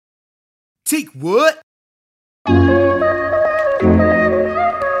Take what?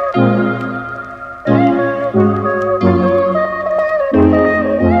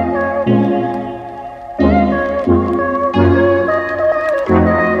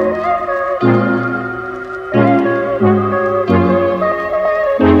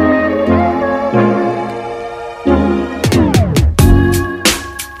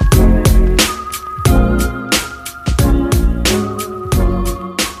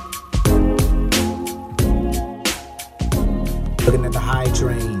 Looking at the high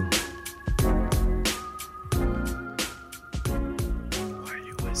train. Why are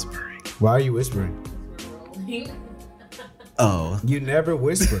you whispering? Why are you whispering? Oh. You never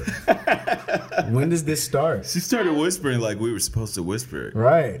whisper. When does this start? She started whispering like we were supposed to whisper.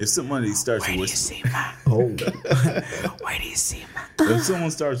 Right. If somebody starts to whisper. Oh. Where do you see my? If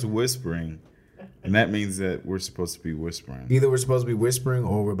someone starts whispering, and that means that we're supposed to be whispering. Either we're supposed to be whispering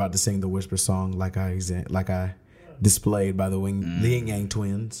or we're about to sing the whisper song like I displayed by the Yin Yang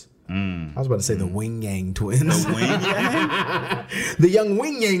twins. I was about to say the Wing Yang twins. The Wing Yang? The young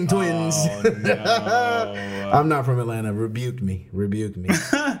Wing Yang twins. Oh, no. I'm not from Atlanta. Rebuke me.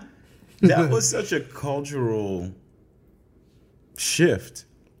 That was such a cultural shift.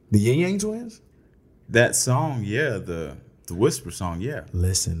 The Yin Yang twins? That song, yeah, the whisper song, yeah.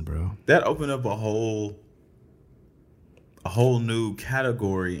 Listen, bro. That opened up a whole new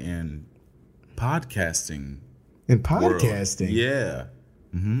category in podcasting. In podcasting? World. Yeah.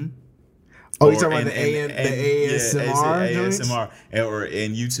 Mm-hmm. Oh, you're talking about the ASMR joints? ASMR, or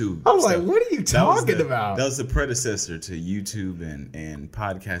in YouTube. I was like, stuff. what are you talking about? That was the predecessor to YouTube and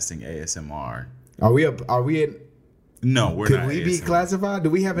podcasting ASMR. Are we in? No, we're Could not. we be ASMR. classified? Do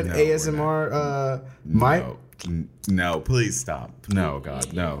we have an No, ASMR mic? No, please stop. No,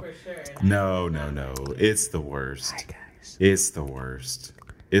 God, no. No. It's the worst. Hi, guys. It's the worst.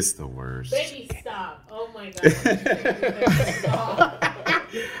 It's the worst. Baby, stop. Oh my God. Stop.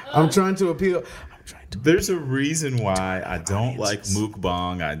 I'm trying to appeal. There's a reason why I don't like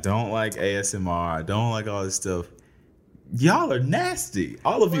mukbang. I don't like ASMR. I don't like all this stuff. Y'all are nasty.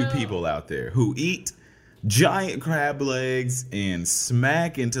 All of you people out there who eat giant crab legs and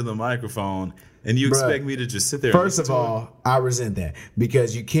smack into the microphone, and you expect me to just sit there. First of all, I resent that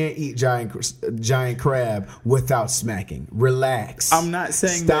because you can't eat giant crab without smacking. Relax. I'm not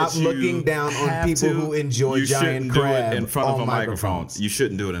saying Stop that you looking down on have people to. who enjoy You giant shouldn't do crab it in front of on a microphone. microphones. You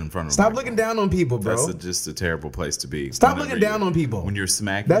shouldn't do it in front of. Stop a looking microphone. down on people, bro. That's just a terrible place to be. Stop whenever looking down on people. when you're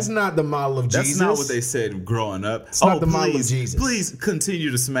smacking. That's not the model of That's Jesus. not what they said growing up. It's not the model of Jesus. Please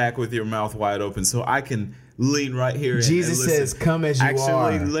continue to smack with your mouth wide open so I can lean right here. Jesus and listen. says, "Come as you are."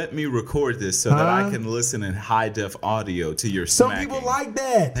 Actually, let me record this so that I can listen in high def audio to your Some smacking. people like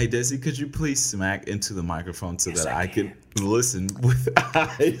that. Hey, Desi, could you please smack into the microphone so that I can listen with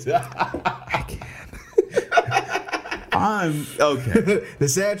eyes? I can. I'm okay. The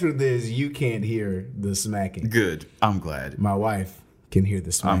sad truth is you can't hear the smacking. Good. I'm glad. My wife can hear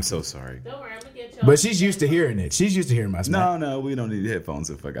the smacking. I'm so sorry. Don't worry, I'm gonna get y'all. But she's used to hearing it. She's used to hearing my smack. No, we don't need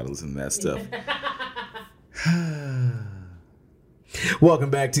headphones if I gotta listen to that stuff. Welcome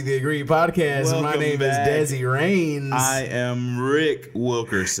back to the Agreed Podcast. My Welcome name back. is Desi Raines. I am Rick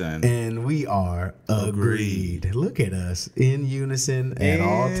Wilkerson. And we are agreed. Look at us in unison at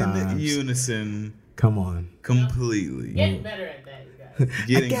all times. In unison, Come on. completely. Getting better at that, you guys.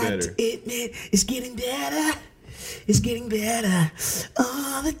 Getting I got better. to admit, it's getting better. It's getting better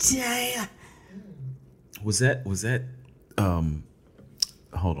all the time. Was that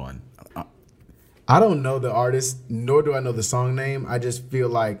hold on. I don't know the artist, nor do I know the song name. I just feel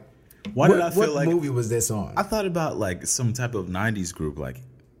like Why did I feel what like movie was this on? I thought about like some type of 90s group like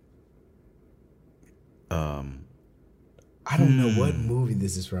I don't know what movie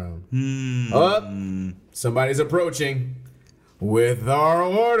this is from. Oh, somebody's approaching with our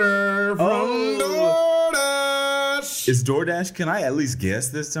order from DoorDash. Is DoorDash, can I at least guess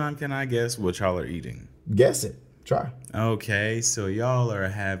this time? Can I guess what y'all are eating? Guess it. Try. Okay, so y'all are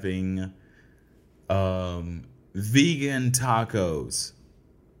having vegan tacos.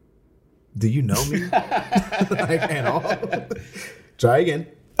 Do you know me? Like at all? Try again.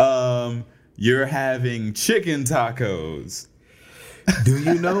 You're having chicken tacos. Do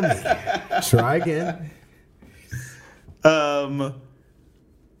you know me? Try again.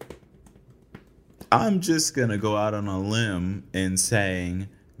 I'm just gonna go out on a limb and saying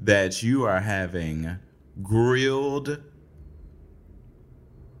that you are having grilled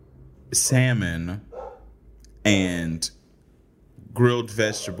salmon and grilled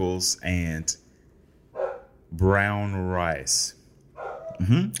vegetables and brown rice.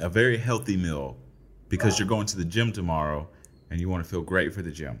 A very healthy meal because you're going to the gym tomorrow and you want to feel great for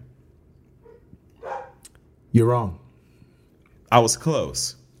the gym. You're wrong. I was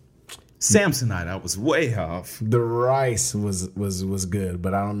close. Samsonite, I was way off. The rice was good,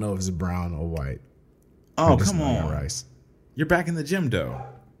 but I don't know if it's brown or white. Oh, I just come know on. rice. You're back in the gym, though.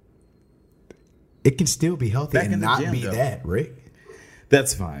 It can still be healthy Back in and the not gym, be though. that, Rick.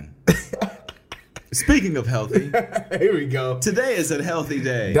 That's fine. Speaking of healthy, Here we go. today is a healthy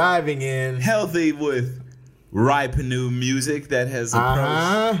day. Diving in. Healthy with ripe new music that has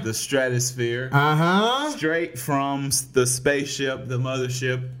approached the stratosphere. Straight from the spaceship, the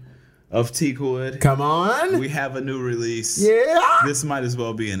mothership of Teakwood. Come on. We have a new release. Yeah. This might as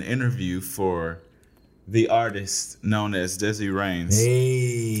well be an interview for the artist known as Desi Raines.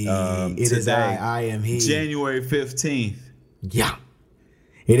 Hey. It is today, I am he. January 15th. Yeah.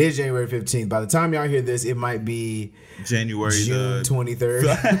 It is January 15th. By the time y'all hear this, it might be January June 23rd.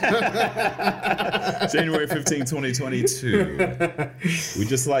 January 15, 2022. We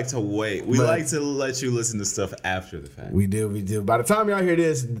just like to wait. We like to let you listen to stuff after the fact. We do. By the time y'all hear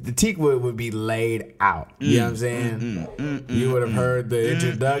this, the Teakwood would be laid out. You know what I'm saying? You would have heard the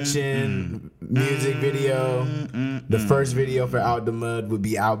introduction music video. The first video for Out the Mud would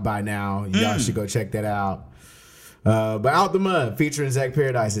be out by now. Y'all should go check that out. But Out the Mud featuring Zach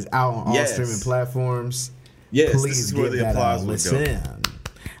Paradise is out on all streaming platforms. Yes, Please this is where give the that applause a would listen. go.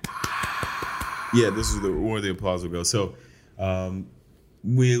 Yeah, this is where the applause will go. So,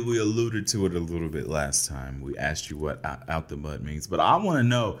 we alluded to it a little bit last time. We asked you what out the mud means, but I want to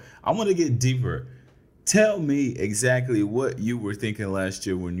know. I want to get deeper. Tell me exactly what you were thinking last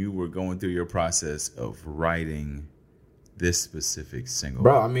year when you were going through your process of writing this specific single.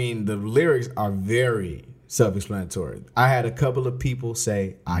 Bro, I mean, the lyrics are very self-explanatory. I had a couple of people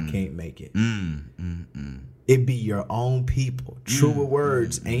say, I can't make it. It be your own people. Truer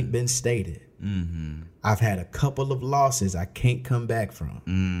words ain't been stated. I've had a couple of losses I can't come back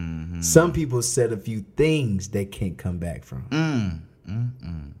from. Some people said a few things they can't come back from.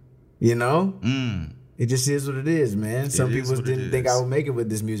 You know? It just is what it is, man. Some people didn't think I would make it with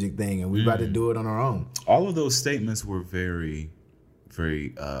this music thing, and we about to do it on our own. All of those statements were very,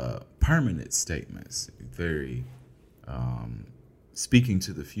 very permanent statements. Very speaking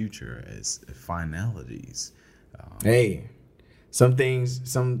to the future as finalities. Hey, some things,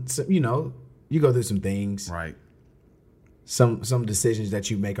 some you know, you go through some things. Right. Some decisions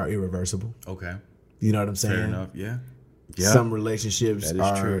that you make are irreversible. Okay. You know what I'm saying? Fair enough. Yeah. Some relationships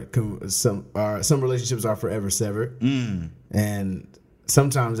That is some relationships are forever severed, and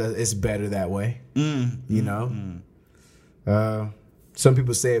sometimes it's better that way. You know, some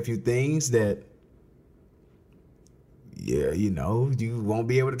people say a few things that, yeah, you know, you won't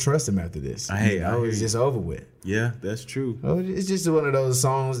be able to trust them after this. It's just over with. Yeah, that's true. It's just one of those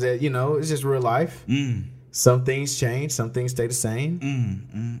songs that, you know, it's just real life. Some things change, some things stay the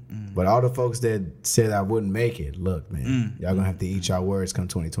same. But all the folks that said I wouldn't make it, look, man, y'all gonna have to eat y'all words come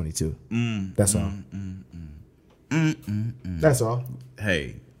 2022. That's all. That's all.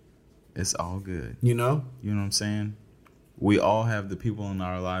 Hey, it's all good. You know? You know what I'm saying? We all have the people in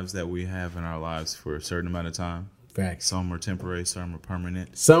our lives that we have in our lives for a certain amount of time. Facts. Some are temporary, some are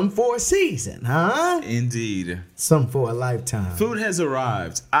permanent. Some for a season, huh? Indeed. Some for a lifetime. Food has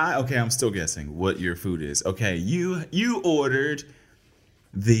arrived. I'm still guessing what your food is. Okay, you ordered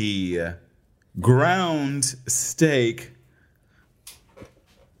the ground steak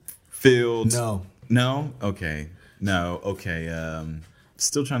filled. No? Okay. No. Okay.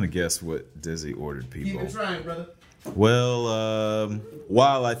 Still trying to guess what Desi ordered, people. Keep it trying, brother. Well,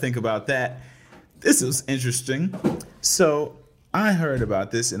 while I think about that, this is interesting. So I heard about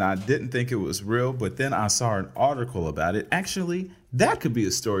this and I didn't think it was real, but then I saw an article about it. Actually, that could be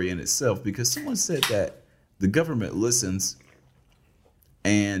a story in itself because someone said that the government listens,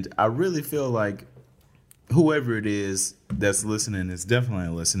 and I really feel like whoever it is that's listening is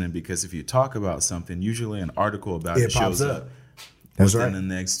definitely listening, because if you talk about something, usually an article about it shows up. That's within right.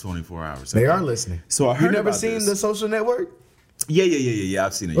 the next 24 hours. They are listening. So I heard You never about seen this. The Social Network? Yeah.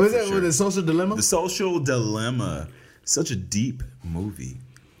 I've seen it. What is for that? sure. With The Social Dilemma? The Social Dilemma. Such a deep movie.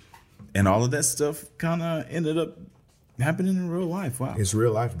 And all of that stuff kind of ended up happening in real life. Wow. It's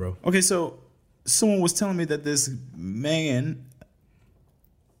real life, bro. Okay, so someone was telling me that this man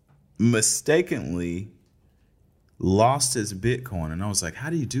mistakenly lost his Bitcoin. And I was like, how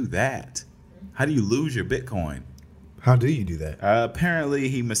do you do that? How do you lose your Bitcoin? How do you do that? Apparently,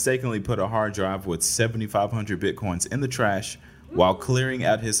 he mistakenly put a hard drive with 7,500 Bitcoins in the trash while clearing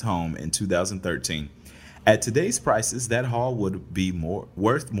out his home in 2013. At today's prices, that haul would be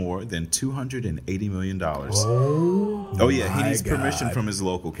worth more than $280 million. Oh yeah, he needs permission from his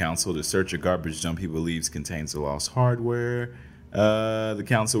local council to search a garbage dump he believes contains the lost hardware. The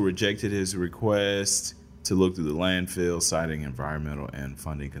council rejected his request to look through the landfill, citing environmental and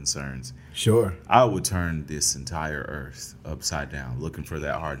funding concerns. Sure. I would turn this entire earth upside down looking for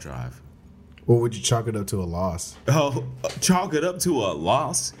that hard drive. Or would you chalk it up to a loss? Oh, chalk it up to a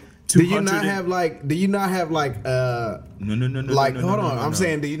loss? Do you not have like? No. Like, hold on. I'm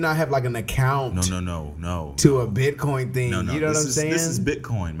saying, do you not have like an account? No. To a Bitcoin thing. No. You know what I'm saying? This is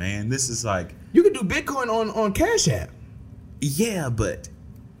Bitcoin, man. This is like. You can do Bitcoin on Cash App. Yeah, but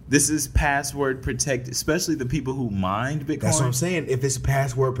this is password protected, especially the people who mined Bitcoin. That's what I'm saying. If it's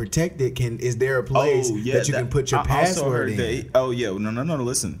password protected, is there a place that you can put your password in? No.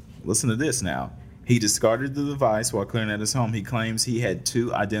 Listen to this now. He discarded the device while clearing at his home. He claims he had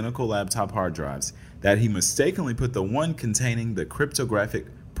 2 identical laptop hard drives, that he mistakenly put the one containing the cryptographic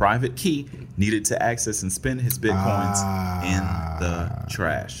private key needed to access and spend his Bitcoins in the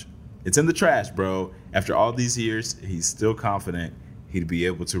trash. It's in the trash, bro. After all these years, he's still confident he'd be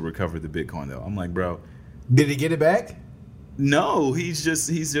able to recover the Bitcoin, though. I'm like, bro. Did he get it back? No, he's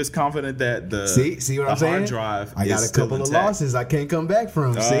just confident that the see what I'm saying? Hard drive. I got a couple of losses I can't come back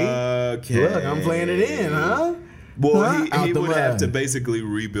from. See, okay. Look, I'm playing it in, huh? Well, Huh? he would have to basically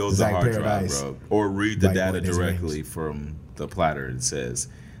rebuild the Zach hard Paradise. drive, bro, or read the White data boy, his directly rings. from the platter. It says.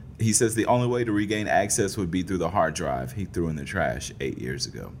 He says the only way to regain access would be through the hard drive he threw in the trash 8 years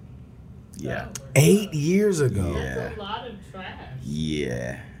ago. Yeah. 8 years ago. Yeah. That's a lot of trash.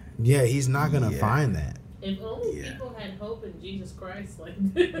 Yeah. Yeah, he's not gonna find that. If only Yeah. people had hope in Jesus Christ like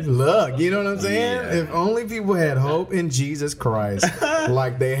Look, you know what I'm saying? Yeah. If only people had hope in Jesus Christ,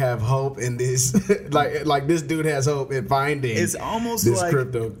 like they have hope in this, like this dude has hope in finding. It's almost this like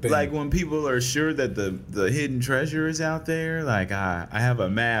crypto thing. like when people are sure that the hidden treasure is out there. Like I have a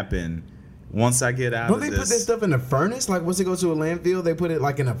map, and once I get out Don't of they this, put this stuff in a furnace? Like once it goes to a landfill, they put it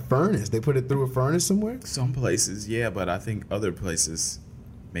like in a furnace. They put it through a furnace somewhere. some places, yeah, but I think other places,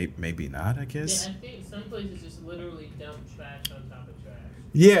 maybe not. I guess. Yeah, I think some places just literally dump trash on top of trash.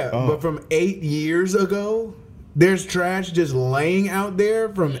 Yeah, Oh. but from 8 years ago, there's trash just laying out there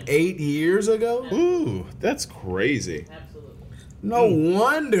from 8 years ago. Ooh, that's crazy. Absolutely. No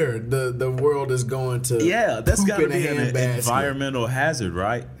wonder the world is going to Yeah, that's poop got to in a be an handbasket. environmental hazard,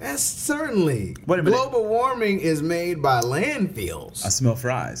 right? That's certainly. Wait a minute. Global warming is made by landfills. I smell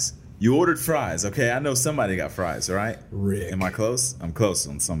fries. You ordered fries, okay? I know somebody got fries, all right? Rick, Am I close? I'm close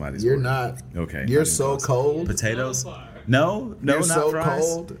on somebody's. you're order. not. Okay. You're not even so close. cold. Potatoes? So far. No, You're not so fries.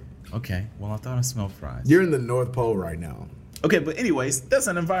 cold. Okay, well I thought I smelled fries. You're in the North Pole right now. Okay, but anyways, that's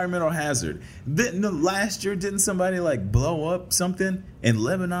an environmental hazard. Last year, didn't somebody like blow up something in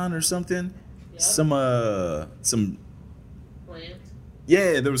Lebanon or something? Yep. Some. Plant.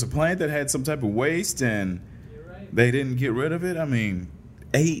 Yeah, there was a plant that had some type of waste, and You're right. they didn't get rid of it. I mean,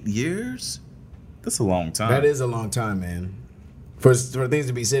 8 years? That's a long time. That is a long time, man. For things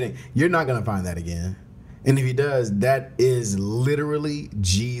to be sitting, you're not gonna find that again. And if he does, that is literally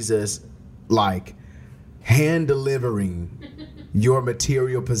Jesus, like hand delivering your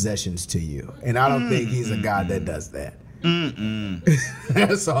material possessions to you. And I don't think he's a God that does that.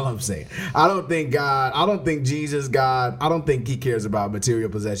 That's all I'm saying. I don't think Jesus, God, I don't think he cares about material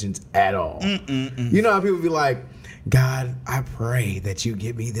possessions at all. You know how people be like, God, I pray that you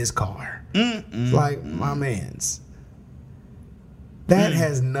give me this car. It's like, my man's. That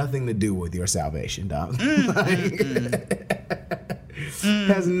has nothing to do with your salvation, dog.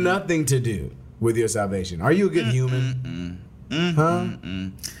 Has nothing to do with your salvation. Are you a good human? Huh?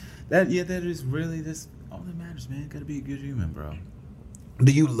 That is really this. All that matters, man. Gotta be a good human, bro.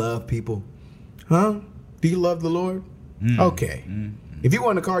 Do you love people? Huh? Do you love the Lord? Okay. If you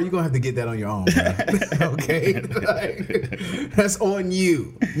want a car, you're going to have to get that on your own. Man. Okay? Like, that's on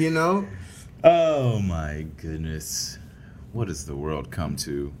you, you know? Oh my goodness. What has the world come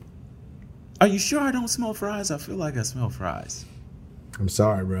to? Are you sure I don't smell fries? I feel like I smell fries. I'm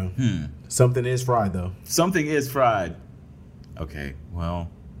sorry, bro. Something is fried, though. Something is fried. Okay, well,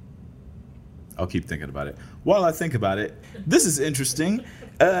 I'll keep thinking about it. While I think about it, this is interesting.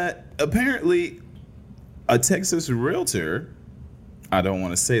 Apparently, a Texas realtor, I don't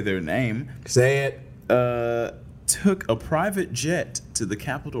want to say their name, Say it. took a private jet to the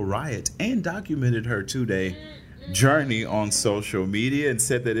Capitol riot and documented her 2-day journey on social media and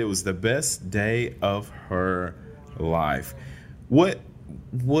said that it was the best day of her life. What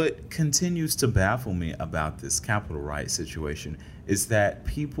continues to baffle me about this Capitol riot situation is that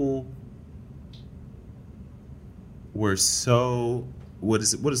people were so, what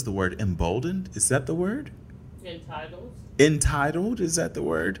is the word, emboldened? Is that the word? Entitled. Entitled? Is that the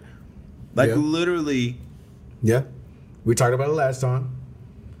word? Like Yeah. literally, Yeah. We talked about it last time.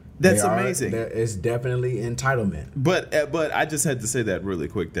 That's amazing. It's definitely entitlement. But I just had to say that really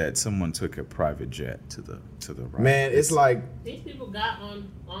quick that someone took a private jet to the ride. Man, it's like These people got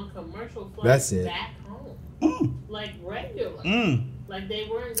on commercial flights That's it. back home. Like regular. Like they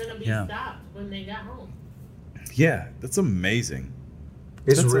weren't gonna be stopped when they got home. Yeah, that's amazing.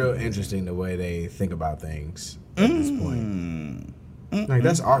 it's That's real amazing. interesting the way they think about things at this point. Like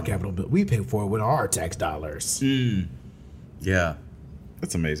that's our capital bill. We pay for it with our tax dollars. Yeah,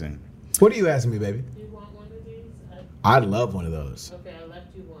 that's amazing. What are you asking me, baby? You want one of these? I'd love one of those. Okay, I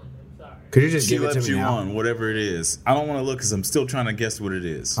left you one. I'm sorry. Could you just She give it left to me you now? on whatever it is. I don't want to look because I'm still trying to guess what it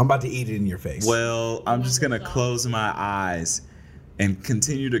is. I'm about to eat it in your face. Well, I'm just gonna close my eyes and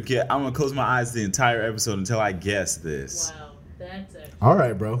continue to get. I'm gonna close my eyes the entire episode until I guess this. Wow, that's extra. All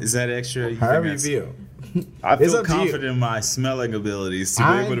right, bro. Is that extra? You However think you that's- feel. I It's feel up to you. confident in my smelling abilities to be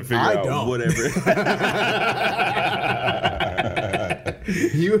able to figure I out don't. whatever.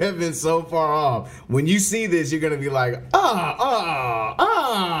 You have been so far off. When you see this, you're gonna be like, Oh,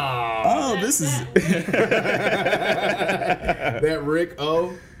 this is. that Rick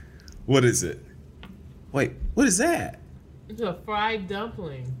O. What is it? Wait, what is that? It's a fried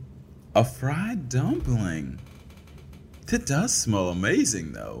dumpling. A fried dumpling. That does smell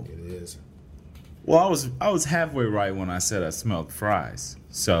amazing, though. It is. Well, I was halfway right when I said I smelled fries.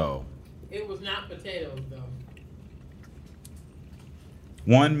 So It was not potatoes though.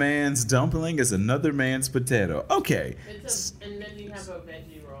 one man's dumpling is another man's potato. Okay. And then you have a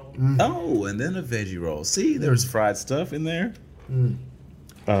veggie roll. Oh, and then a veggie roll. See, there's fried stuff in there.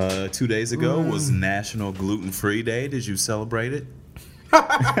 2 days ago was National Gluten Free Day. Did you celebrate it?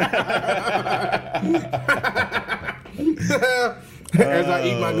 As I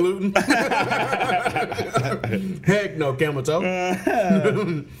eat my gluten. Heck no, camel toe.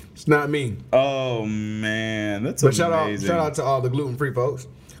 It's not me. Oh man, that's But amazing. shout out to all the gluten free folks.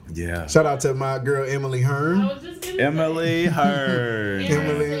 Yeah. Shout out to my girl Emily Hearn. I was just gonna Emily Hearn.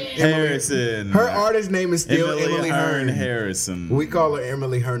 Emily Harrison. Her artist name is still Emily Hearn Hearn. Harrison. We call her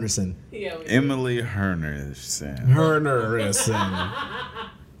Emily Hernerson. Say, yeah, Emily Hernerson. Hernerson.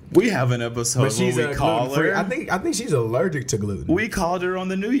 We have an episode But she's where we call gluten-free. her. I think she's allergic to gluten. We called her on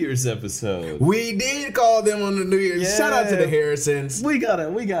the New Year's episode. We did call them on the New Year's. Yeah. Shout out to the Harrisons. We got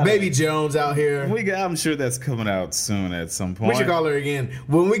it. Baby Jones out here. I'm sure that's coming out soon at some point. We should call her again.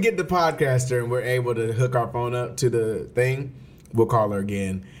 When we get the podcaster and we're able to hook our phone up to the thing, we'll call her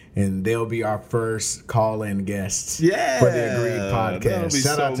again. And they'll be our first call-in guests Yeah, for the Agreed that'll podcast. be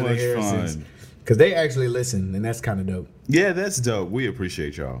Shout so out to the much Harrisons. fun. Because they actually listen, and that's kind of dope. Yeah, that's dope. We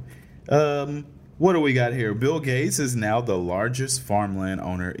appreciate y'all. What do we got here? Bill Gates is now the largest farmland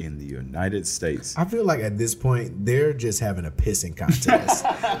owner in the United States. I feel like at this point, they're just having a pissing contest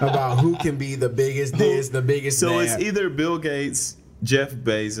about who can be the biggest this, the biggest So that. it's either Bill Gates, Jeff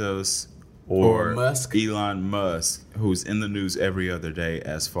Bezos, or Musk. Elon Musk, who's in the news every other day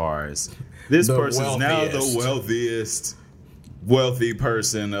as far as this The person's now the wealthiest. wealthy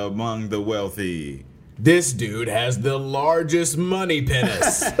person among the wealthy. This dude has the largest money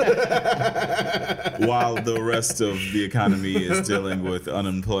penis. While the rest of the economy is dealing with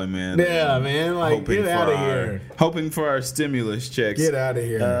unemployment. Yeah, man. Like, get out of here. Hoping for our stimulus checks. Get out of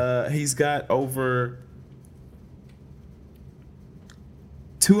here. He's got over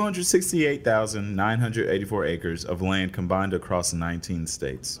 268,984 acres of land combined across 19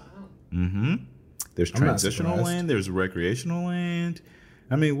 states. Mm-hmm. There's I'm not transitional surprised. land. There's recreational land.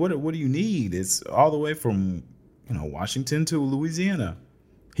 I mean, what do you need? It's all the way from Washington to Louisiana.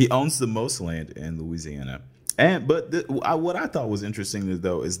 He owns the most land in Louisiana. But what I thought was interesting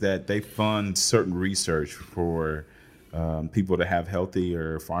though is that they fund certain research for people to have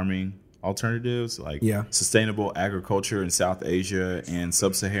healthier farming alternatives, like sustainable agriculture in South Asia and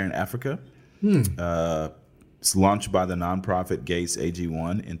Sub-Saharan Africa. It's launched by the nonprofit Gates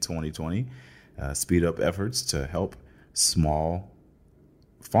AG1 in 2020. Speed up efforts to help small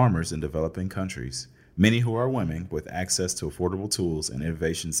farmers in developing countries, many who are women, with access to affordable tools and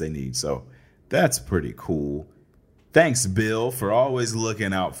innovations they need. So that's pretty cool. Thanks, Bill, for always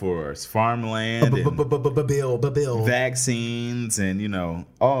looking out for us. Farmland and Bill. vaccines and,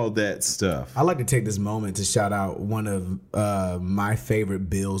 all that stuff. I'd like to take this moment to shout out one of my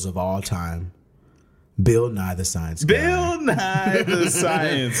favorite Bills of all time. Bill Nye the Science Guy. Bill Nye the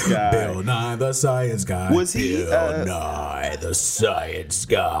Science Guy. Bill Nye the Science Guy. Was he, Bill Nye the Science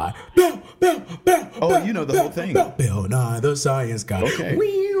Guy. Bill. Oh, you know the whole thing. Bill Nye the Science Guy. Okay.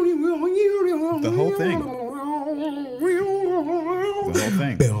 The whole thing. The whole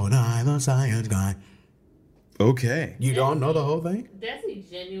thing. Bill Nye the Science Guy. Okay. You don't know the whole thing? Desi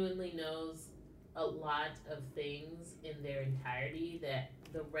genuinely knows a lot of things in their entirety that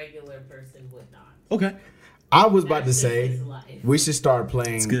the regular person would not. Okay. I was about to That's just say his life. we should start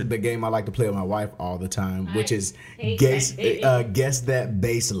playing good. the game I like to play with my wife all the time, which is hate guess that. guess that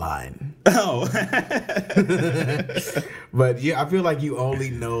bass line. Oh. But yeah, I feel like you only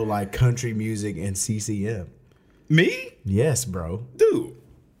know like country music and CCM. Me? Yes, bro. Dude.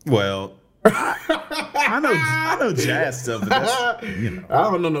 Well, I know jazz stuff, but that's, you know. I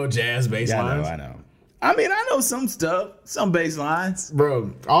don't know no jazz bass Yeah, lines. I know. I mean, I know some stuff, some bass lines.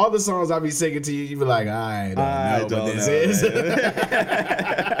 Bro, all the songs I be singing to you, you be like, I don't know what this is.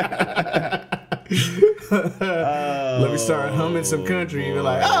 Let me start humming some country. You be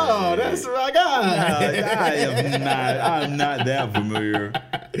like, oh, that's my guy. I'm not that familiar.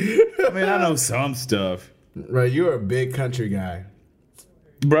 I mean, I know some stuff. Bro, you're a big country guy.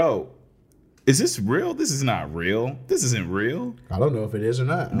 Bro, is this real? This is not real. This isn't real. I don't know if it is or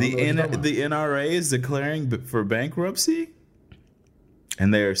not. The NRA is declaring for bankruptcy,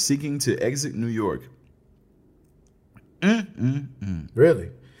 and they are seeking to exit New York. Really?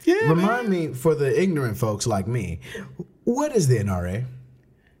 Yeah, Remind me, for the ignorant folks like me, what is the NRA?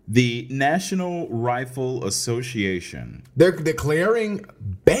 The National Rifle Association. They're declaring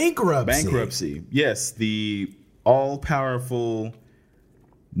bankruptcy. Bankruptcy. Yes, the all-powerful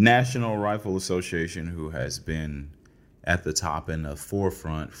National Rifle Association, who has been at the top and the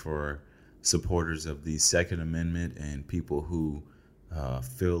forefront for supporters of the Second Amendment and people who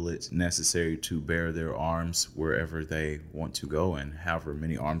feel it's necessary to bear their arms wherever they want to go and however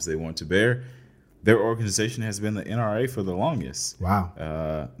many arms they want to bear. Their organization has been the NRA for the longest. Wow.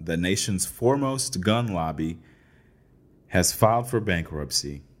 The nation's foremost gun lobby has filed for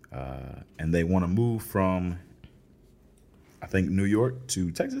bankruptcy, and they want to move from, I think, New York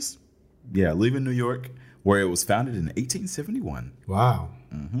to Texas. Yeah, leaving New York, where it was founded in 1871. Wow.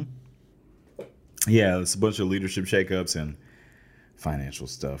 Yeah, it's a bunch of leadership shakeups and financial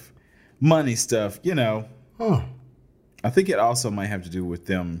stuff, money stuff, you know. Huh. I think it also might have to do with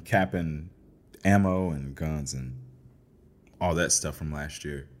them capping ammo and guns and all that stuff from last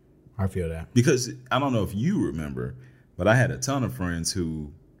year. I feel that. Because I don't know if you remember, but I had a ton of friends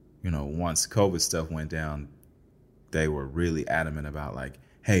who, you know, once COVID stuff went down, they were really adamant about like,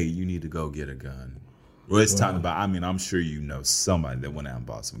 hey, you need to go get a gun. Well, it's time to buy. I mean, I'm sure you know somebody that went out and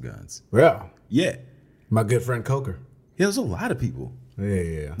bought some guns. Well, Yeah. my good friend Coker. Yeah, there's a lot of people.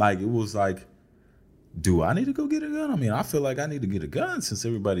 Yeah. Like, it was like, do I need to go get a gun? I mean, I feel like I need to get a gun since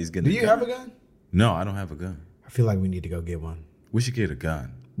everybody's getting Do you have a gun? No, I don't have a gun. I feel like we need to go get one. We should get a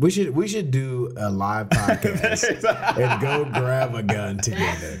gun. We should do a live podcast and go grab a gun together.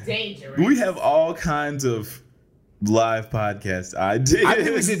 That's dangerous. We have all kinds of live podcast ideas. I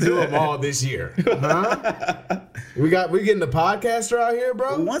think we should do them all this year. Huh? We getting the podcaster out here,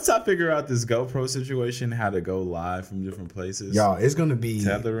 bro. Once I figure out this GoPro situation, how to go live from different places. Y'all, it's gonna be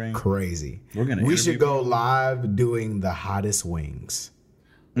Tethering. crazy. We're gonna We interview should go live doing the hottest wings.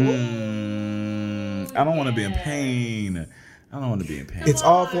 I don't want to be in pain. I don't want to be in pain. It's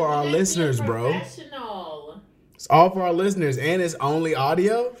all for Come our on, let's be listeners, bro. professional. It's all for our listeners, and it's only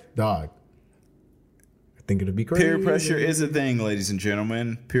audio, dog. I think it'll be crazy. Peer pressure is a thing, ladies and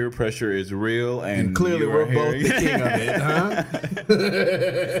gentlemen. Peer pressure is real, and Clearly, you we're are both hearing- the king of it, huh?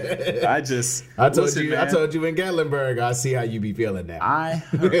 I told you in Gatlinburg. I see how you be feeling now. I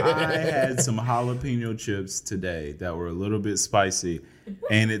had some jalapeno chips today that were a little bit spicy,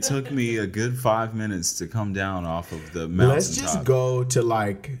 and it took me a good 5 minutes to come down off of the mountaintop. Let's just go to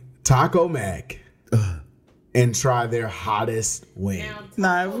like Taco Mac and try their hottest wing.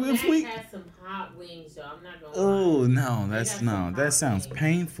 Now, Nah, Taco if Mac we- has some hot wings, so I'm not gonna. Oh lie. no, that sounds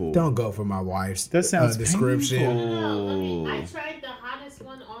painful. Don't go for my wife's That sounds description. painful. No, I tried the hottest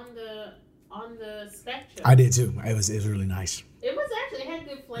one on the spectrum. I did too. It was really nice. It was actually, it had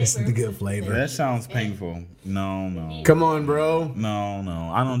good flavor. It's the good flavor. That sounds painful. No. Come on, bro.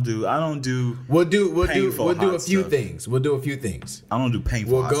 No. I don't do We'll do Painful a hot few stuff. things. We'll do a few things. I don't do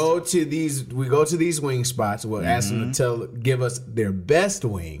painful. We'll hot go stuff. to these wing spots. We'll ask them to give us their best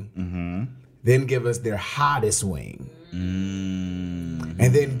wing, then give us their hottest wing, and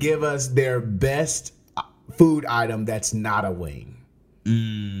then give us their best food item that's not a wing.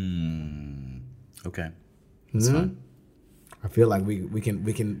 Okay. That's fine. I feel like we can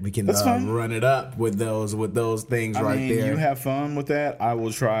That's fine. run it up with those things I right mean, there. you have fun with that. I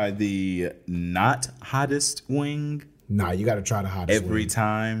will try the not hottest wing Nah, you got to try the hottest every wing.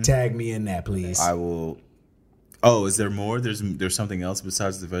 time. Tag me in that, please. I will. Oh, is there more? There's something else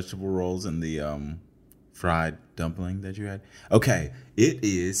besides the vegetable rolls and the fried dumpling that you had. Okay, it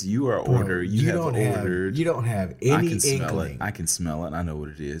is. You are order. You have ordered. You don't have I any can smell it. inkling. I can smell it. I know what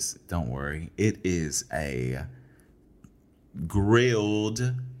it is. Don't worry. It is a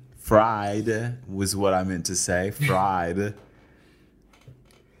grilled, fried was what I meant to say. Fried,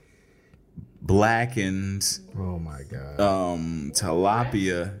 blackened, Oh my god.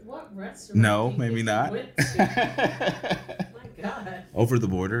 tilapia. What restaurant? No, do you maybe think not. you went to? My God. Over the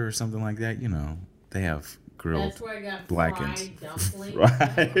border or something like that. You know, they have grilled, That's where I got blackened. fried dumplings.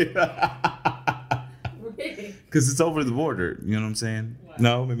 Right. Really? Because it's over the border. You know what I'm saying? Wow.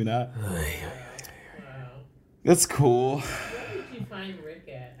 No, maybe not. Wow. That's cool. Where did you find Rick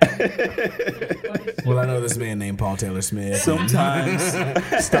at? Well, I know this man named Paul Taylor Smith. Sometimes,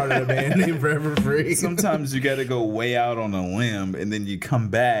 Started a band named Forever Free. sometimes you got to go way out on a limb, and then you come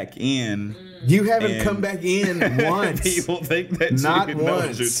back in. You haven't And- come back in once. People think that Not you know what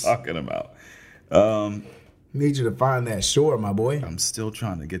once. you're talking about. Need you to find that shore, my boy. I'm still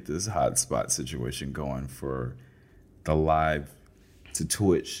trying to get this hotspot situation going for the live to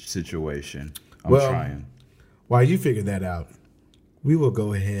Twitch situation. I'm Well, trying. While you figure that out, we will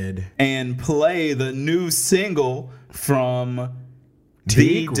go ahead. And play the new single from the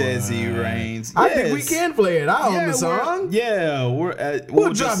Teak Desi One. Reigns. I think we Yes. can play it. I own the song.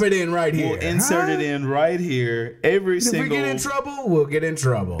 We'll drop it in right here. We'll insert huh? it in right here. Every If single we get in trouble, we'll get in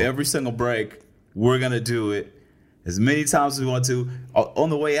trouble. every single break, we're gonna do it as many times as we want to on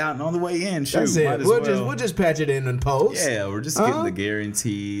the way out and on the way in. Shoot, That's it. might as We'll just patch it in and post. yeah, we're just getting the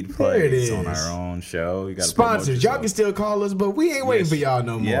guaranteed There it plays on is. our own show. You got Sponsors, y'all can still call us, but we ain't waiting Yes. for y'all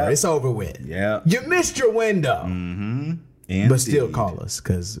no more. Yeah. It's over with. Yeah. You missed your window. Mm-hmm. But still call us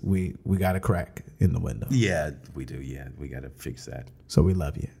because we got a crack in the window. Yeah, we do. Yeah, we got to fix that. So we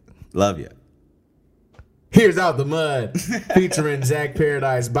love you. Love you. Here's Out the Mud, featuring Zach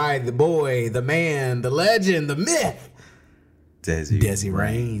Paradise by the boy, the man, the legend, the myth, Desi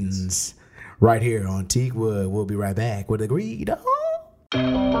Reigns. Right here on Teakwood. We'll be right back with Agreed.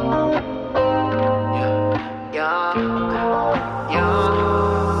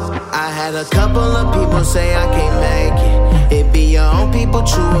 I had a couple of people say I can't make it. It be your own people,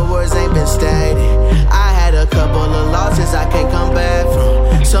 truer words ain't been stated. I had a couple of losses I can't come back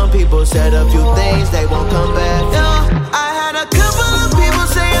from. Some people said a few things they won't come back from. I had a couple of people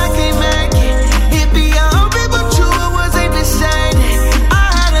say I can't make it. It be your own people, truer words ain't been stated. I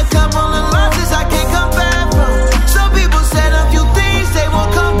had a couple of losses I can't come back from. Some people said a few things they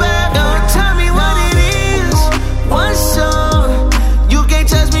won't come back from. Tell me what it is. One song. You can't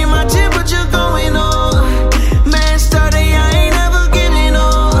touch me, my temperature going on. Man, sturdy, I ain't never giving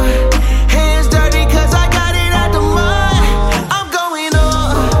on. Hands dirty, cause I got it out the mud. I'm going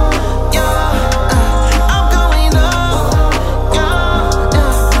on, yeah. I'm going on,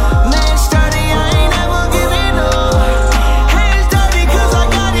 yeah. Man, sturdy, I ain't never giving on. Hands dirty, cause I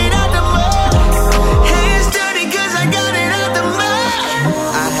got it out the mud. Hands dirty, cause I got it out the mud.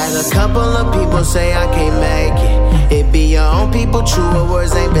 I had a couple of people say I can't make it. It be your own people, truer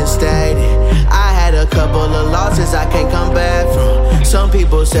words ain't been stated. I had a couple of losses I can't come back from. Some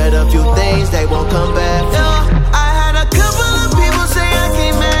people said a few things they won't come back from. I had a couple of people say I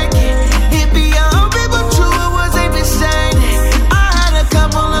can't make it. It be your own people, truer words ain't been stated. I had a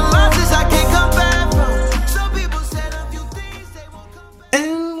couple of losses I can't come back from. Some people said a few things they won't come back.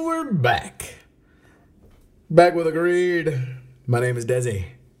 And we're back. Back with Agreed. My name is Desi.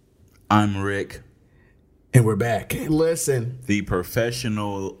 I'm Rick, And we're back. Listen, the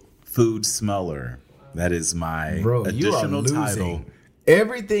professional food smeller. That is my bro, you are additional losing. title.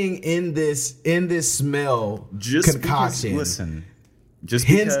 Everything in this smell concoction Listen, just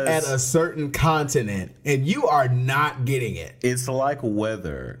hints because at a certain continent, and you are not getting it. it's like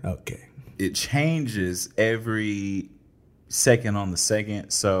weather. Okay. It changes every second on the second,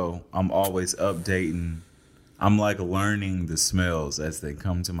 so I'm always updating. I'm like learning the smells as they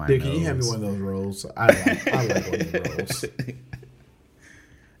come to my Dude, nose. can you hand me one of those rolls? I like one of those rolls.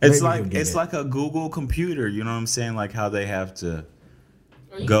 It's Maybe you'll get it. like a Google computer. You know what I'm saying? Like how they have to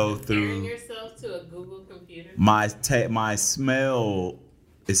Are you Go comparing through- yourself to a Google computer? my smell.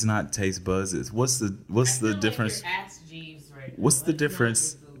 It's not taste buds. It's what's the I feel difference? Like you're ass Jeeves right now. What's the Let's not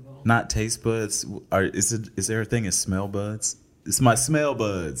difference? do Google. Not taste buds. Is there a thing as smell buds? It's my smell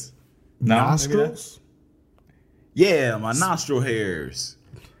buds. No, maybe not? Nostrils? Yeah, my nostril hairs.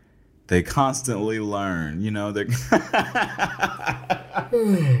 They constantly learn. You know, they're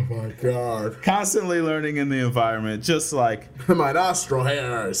Oh my god. constantly learning in the environment, just like My nostril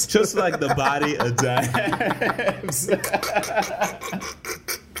hairs. the body adapts.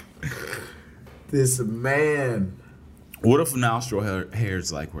 This man. What if nostril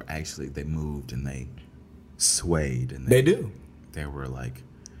hairs like were actually they moved and they swayed and They do. they were like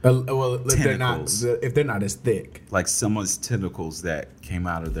Well, if they're not Tentacles. if they're not as thick. someone's tentacles that came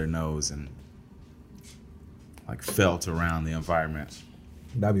out of their nose and like felt around the environment.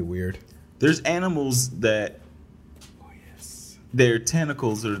 That'd be weird. There's animals that their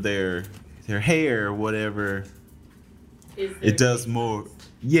tentacles or their hair or whatever, it does more.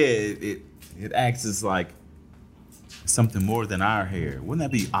 Yeah, it acts as like something more than our hair. Wouldn't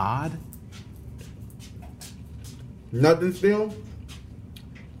that be odd? Nothing still?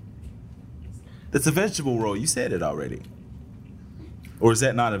 That's a vegetable roll. You said it already. Or is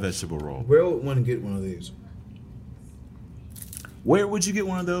that not a vegetable roll? Where would one get one of these? Where would you get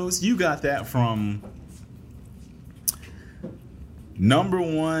one of those? You got that from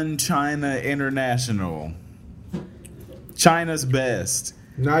 #1 China International. China's best.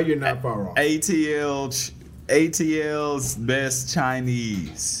 Now you're not far off. ATL's best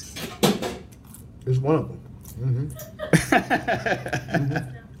Chinese. It's one of them.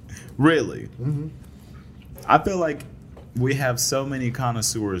 Really? I feel like we have so many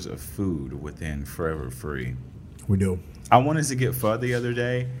connoisseurs of food within Forever Free. We do. I wanted to get pho the other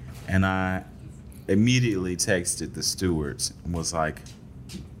day, and I immediately texted the stewards and was like,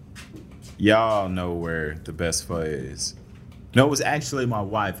 y'all know where the best pho is. No, it was actually my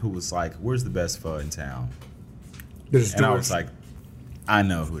wife who was like, where's the best pho in town? And I was like, I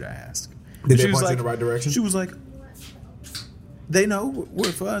know who to ask. Did they point you in the right direction? She was like, they know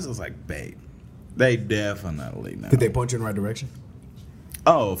where pho is? I was like, babe, they definitely know. Did they point you in the right direction?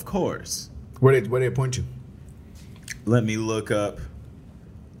 Oh, of course. Where did they point you? Let me look up.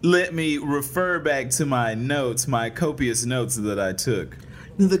 Let me refer back to my notes, my copious notes that I took.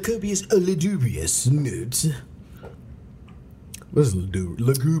 The copious lugubrious notes. What is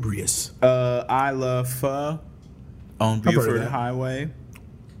lugubrious? I Love Pho on Buford Highway.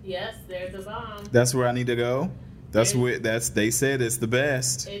 Yes, there's a bomb. That's where I need to go. They said it's the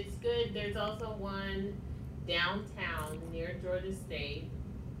best. It's good. There's also one downtown near Georgia State.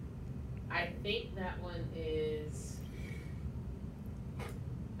 I think that one is.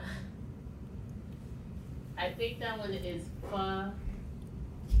 Pho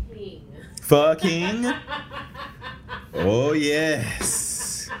King. Pho King? Oh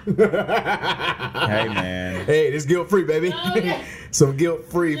yes. Hey man. Hey, this guilt free, baby. Okay. Some guilt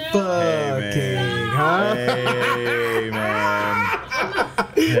free Pho King, huh? Hey man.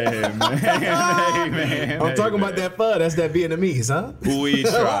 Hey man. Hey man. I'm talking about that pho. That's that Vietnamese, huh? We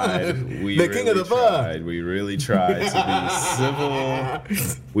tried. The king of the pho. We really tried to be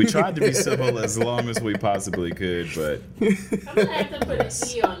civil. We tried to be civil as long as we possibly could, but I'm gonna have to put an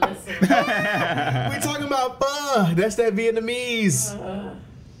E on this one. We talking about pho. That's that Vietnamese.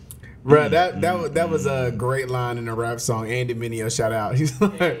 Bruh, that was a great line in a rap song. Andy Mineo, shout out. He's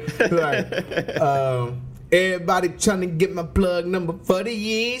everybody trying to get my plug number for the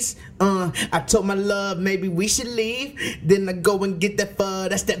years. I told my love maybe we should leave. Then I go and get that pho.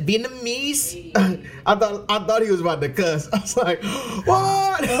 That's that Vietnamese. I thought he was about to cuss. I was like,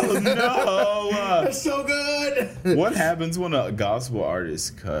 what? oh no. That's so good. What happens when a gospel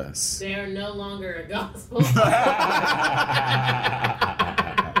artist cuss? They are no longer a gospel.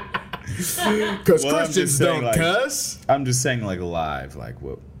 Because Christians don't cuss. I'm just saying, like, live, like,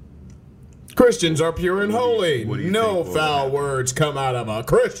 what? Christians are pure and holy. What do you No think foul words come out of a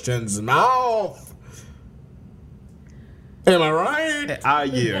Christian's mouth. Am I right?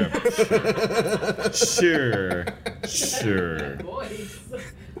 Yeah. Sure. Voice.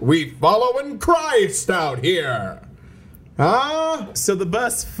 We following Christ out here. Huh? So the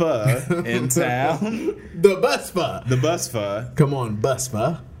bus pho in town. The bus pho. The bus pho. Come on, bus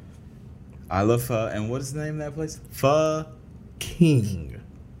pho. I Love Pho. And what is the name of that place? Pho King.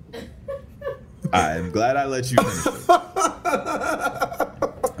 I'm glad I let you finish it.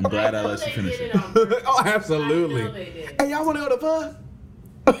 I'm glad I let you finish it. Oh, absolutely. I know they did. Hey, y'all want to go to pho?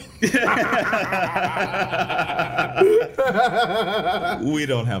 We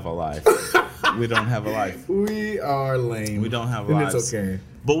don't have a life. We don't have a life. We are lame. We don't have and lives. It's okay.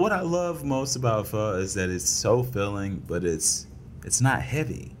 But what I love most about pho is that it's so filling, but it's not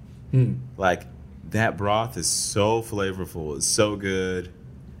heavy. Like, that broth is so flavorful. It's so good.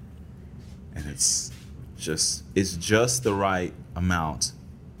 And it's just the right amount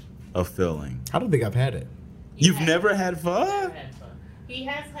of filling. I don't think I've had it. You've never had pho? He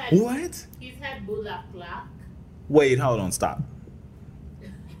has had. What? He's had bulaklak. Wait, hold on, stop.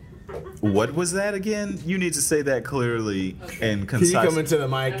 What was that again? You need to say that clearly and Can you concisely. come into the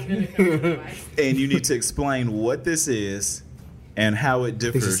mic? I'm gonna come to the mic. And you need to explain what this is and how it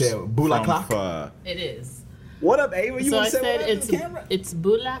differs say from bulaklak? pho. It is. What up, Ava? You So want I to say said what up to the camera? it's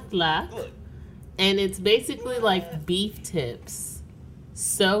bulaklak, and it's basically like beef tips.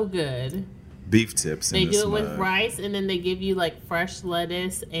 So good. Beef tips. They in do this it with mug. rice, and then they give you like fresh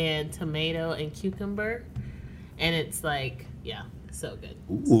lettuce and tomato and cucumber, And it's like, yeah, so good.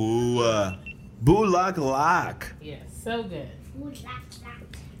 Ooh, Bulak Lak. Yeah, so good.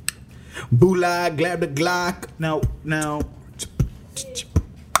 Bulag, glad the Glock. Now,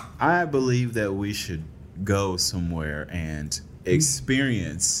 I believe that we should go somewhere and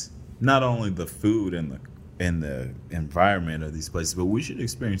experience not only the food and the environment of these places, but we should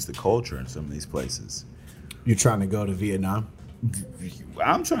experience the culture in some of these places. You're trying to go to Vietnam?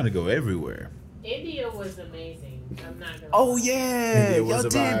 I'm trying to go everywhere. India was amazing. I'm not gonna Oh lie. yeah, India was y'all a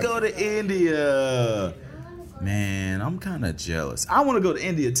did vibe. go to India. Man, I'm kind of jealous. I want to go to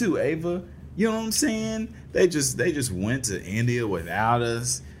India too, Ava. You know what I'm saying? They just went to India without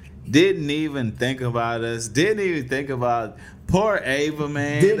us. Didn't even think about us. Didn't even think about poor Ava,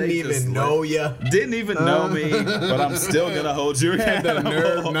 man. Didn't They just even know ya. Didn't even know me, but I'm still gonna hold your Had the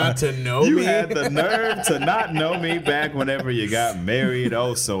nerve not to know You me. had the nerve to not know me back whenever you got married.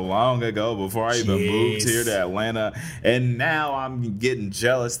 Oh, so long ago, before I even moved Jeez. here to Atlanta, and now I'm getting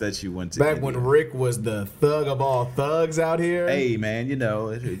jealous that you went to Back India. when Rick was the thug of all thugs out here. Hey, man, you know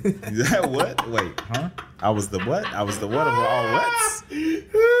what? Wait, huh? I was the what? I was the what of all whats?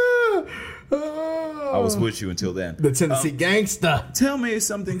 I was with you until then. The Tennessee gangster. Tell me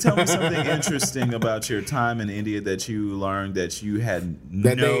something interesting about your time in India that you learned that you had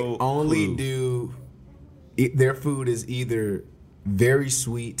That no they only clue. do. Their food is either very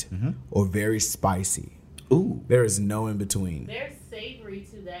sweet or very spicy. Ooh. There is no in between. Their savory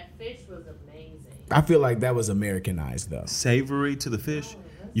to that fish was amazing. I feel like that was Americanized though. Savory to the fish.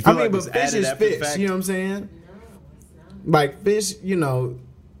 You I feel mean, like it but was fish added is after the fish. fact? You know what I'm saying? No, it's not. Like fish, you know,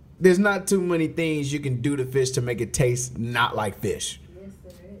 there's not too many things you can do to fish to make it taste not like fish. Yes,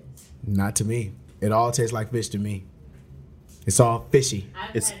 there is. Not to me. It all tastes like fish to me. It's all fishy,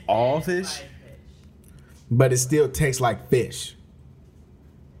 I've It's had all bad fish? fried but it still tastes like fish.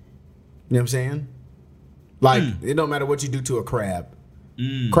 You know what I'm saying? Like it don't matter what you do to a crab.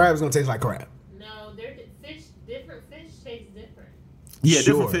 Crab's gonna taste like crab. No, different fish taste different. Yeah,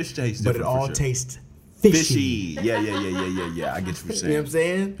 Sure, different fish taste but different. it all for sure. tastes fishy. fishy. Yeah. I get what you're saying. You know what I'm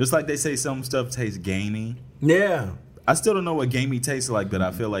saying? Just like they say some stuff tastes gamey. Yeah. I still don't know what gamey tastes like, but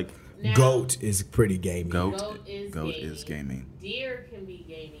I feel like Now, Goat is pretty gamey. goat Goat is gamey. Deer can be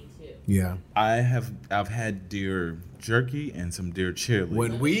gamey too. Yeah. I've had deer jerky and some deer chili.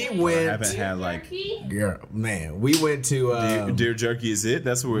 When we I went, haven't had like Turkey? yeah, man, we went to deer jerky. Is it?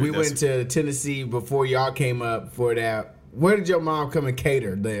 That's where we that's, went to Tennessee before y'all came up for that. Where did your mom come and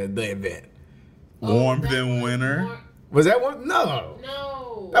cater the event? warmth that in was winter. Was that one? No,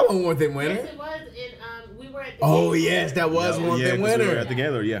 No. that wasn't Warmth in Yes, Winter. it was. We were at the Oh game. yes, that was Yeah, Warmth 'cause in we were Winter. at the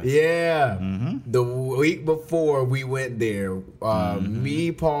Gaylord. Yeah. Yeah. Mm-hmm. The week before we went there,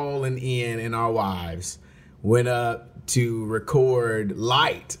 me, Paul, and Ian and our wives went up to record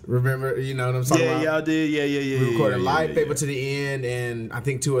Light. Remember, you know what I'm talking Yeah, about? y'all did. Yeah. We recorded yeah, Light, yeah, Paper yeah. to the End, and I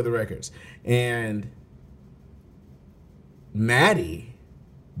think 2 other records. And Maddie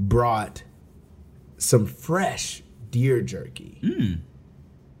brought some fresh deer jerky.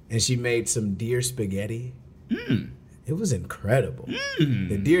 And she made some deer spaghetti. It was incredible.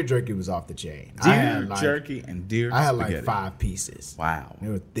 The deer jerky was off the chain. I Deer had like, jerky and deer I had spaghetti. like 5 pieces. Wow. They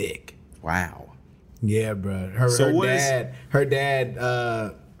were thick. Wow. Yeah, bro. Her So what is-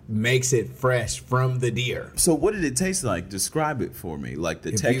 dad makes it fresh from the deer. So what did it taste like? Describe it for me. Like the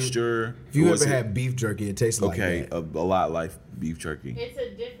If you- texture. If you was ever it- had beef jerky, it tastes like okay, that. a lot like beef jerky. It's a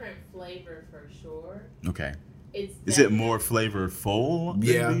different flavor for sure. Okay. It's Is it definitely- more flavorful than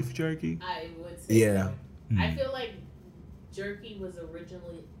Yeah. beef jerky? I would say Yeah. so. Hmm. I feel like jerky was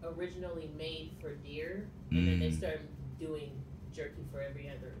originally made for deer, and then they started doing jerky for every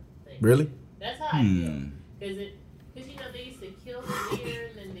other thing. Really? That's how I feel. Hmm. Because you know they used to kill the deer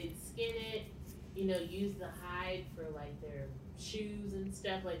and then they'd skin it. You know, use the hide for like their shoes and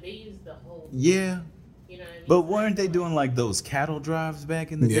stuff. Like they used the whole. Yeah. You know what I mean? But weren't they doing like those cattle drives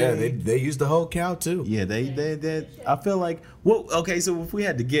back in the Yeah, day? they used the whole cow too. Yeah, they I feel like, well, okay, so if we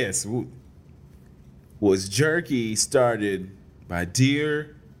had to guess, was jerky started by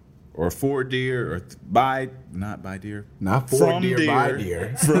deer or for deer or not by deer? Not for From deer, by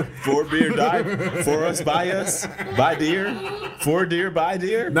deer. For deer, die, for us, by us, by deer, for deer, by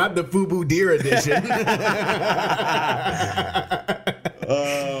deer. Not the FUBU deer edition.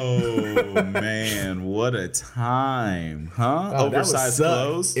 Oh, man, what a time, huh? Oh, that would Oversized suck.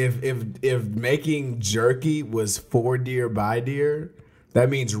 clothes. If making jerky was for deer by deer, that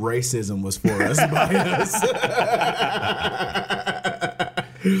means racism was for us by us.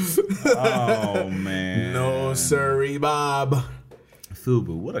 Oh, man. No, sorry, Bob.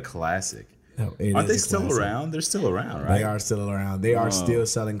 Fubu, what a classic. It Aren't is they a still classic. around? They're still around, right? They are still around. They are still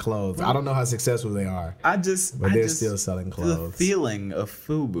selling clothes. I don't know how successful they are, but they're still selling The clothes. feeling of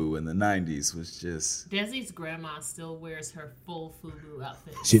FUBU in the 90s was just... Desi's grandma still wears her full FUBU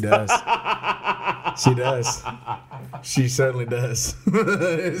outfit. She does. She does. She certainly does.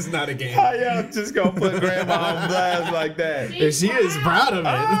 It's not a game. How y'all just gonna put grandma on blast like that? And she is proud of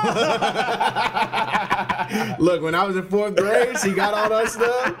it. Look, when I was in 4th grade, she got all that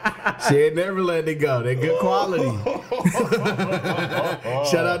stuff. She ain't never let it go. They're good quality.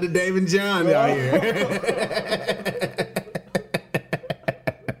 Shout out to Dave and John out here.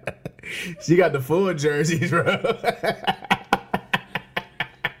 She got the full jerseys, bro.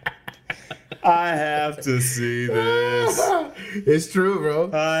 I have to see this. It's true, bro.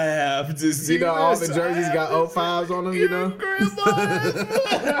 I have to see You know, all the this. jerseys got 05s on them, you know?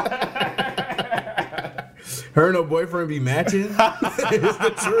 Her and her boyfriend be matching. It's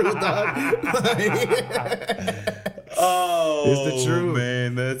the truth, dog. Oh, It's the truth.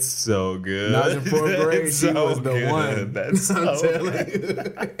 man, that's so good. When I was in 4th grade, That's she so was the good. one. That's so I'm telling good.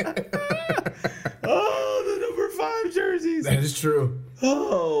 you. Oh, the number 5 jerseys. That is true.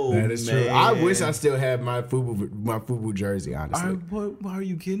 Oh, That is true. man. I wish I still had my FUBU jersey, honestly. Are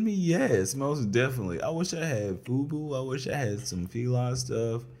you kidding me? Yes, most definitely. I wish I had FUBU. I wish I had some Fila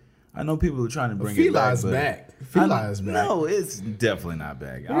stuff. I know people are trying to bring it back. Fila's but back. I Fila's don't- back. No, it's definitely not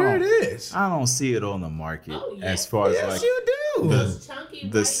back. There it is. I don't see it on the market Oh, yeah. as far as Yes, like you do. Chunky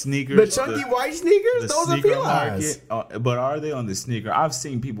the white. sneakers. The chunky white sneakers, the those are sneaker Fila's. market, but are they on the sneaker? I've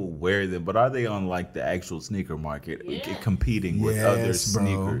seen people wear them, but are they on like the actual sneaker market, Yeah. competing with other Yes, bro.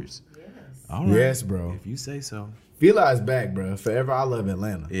 sneakers? Yes. All right, Yes, bro. If you say so. Fila's back, bro. Forever, I love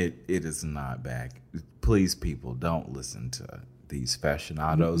Atlanta. It is not back. Please, people, don't listen to these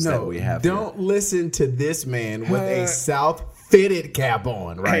fashionados that we have. Don't listen to this man with a Uh, South fitted cap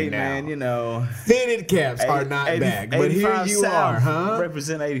on here. right Hey now. man, you know, Fitted caps are not 80 back, but here 85 you South, are, huh?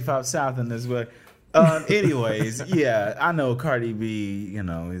 Represent 85 South in this way. Anyways, yeah, I know Cardi B, you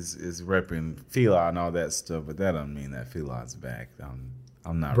know, is repping Fila and all that stuff, but that don't mean that Fila's back.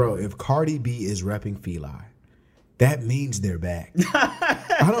 I'm not. Bro, really- if Cardi B is repping Feli, that means they're back.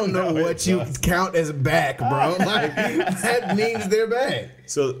 I don't know what you count as back, bro. Like, that means they're back.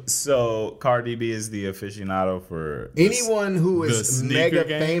 So Cardi B is the aficionado for Anyone who the is sneaker mega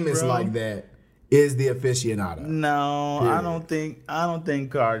game, famous bro? like that is the aficionado. No, Period. I don't think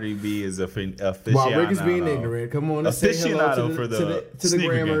Cardi B is aficionado. While Rick is being ignorant, come on, let's say hello Aficionado to for the, the to the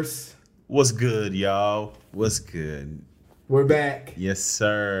sneaker game. grammars. What's good, y'all? What's good? We're back. Yes,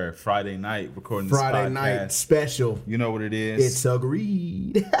 sir. Friday night recording this Friday podcast. night special. You know what it is? It's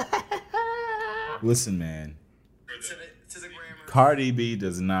agreed. Listen, man. Cardi B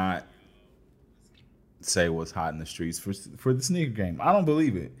does not say what's hot in the streets for the sneaker game. I don't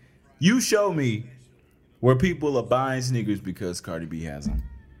believe it. You show me where people are buying sneakers because Cardi B has them.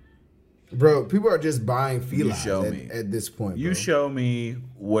 Bro, people are just buying Feli show me. at this point. You bro. show me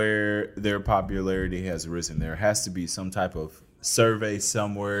where their popularity has risen. There has to be some type of survey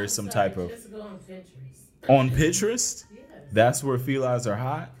somewhere, some type of Just go on Pinterest. on Pinterest. Yes. That's where felines are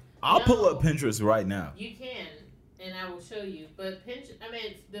hot. I'll pull up No. Pinterest right now. You can, and I will show you. But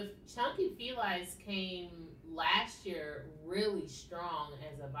the chunky felines came last year really strong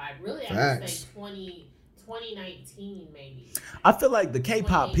as a vibe. Really, I would say 2019 maybe. I feel like the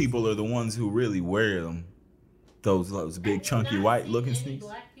K-pop people are the ones who really wear them. Those big I have chunky not white seen looking any sneakers.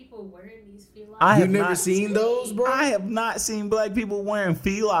 Black people wearing these felines. I You have never not seen those, bro? I have not seen black people wearing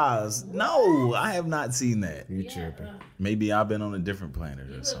felines. No, I have not seen that. You Yeah, tripping. Maybe I've been on a different planet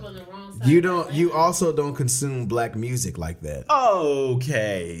you or live something. on the wrong side. You of don't. the You planet. also don't consume black music like that.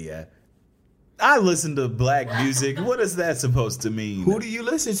 Okay. I listen to black music. What is that supposed to mean? Who do you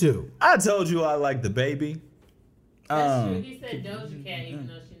listen to? I told you I like the baby. That's true. He said Doja Cat, even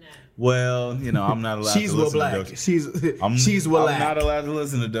though she's not. Well, you know, I'm not allowed She's to well listen black. to Doja. She's well I'm not black. allowed to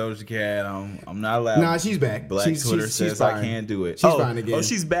listen to Doja Cat. I'm not allowed. Nah, she's back. Black She's- Twitter she's says fine. I can't do it. She's fine again. Oh,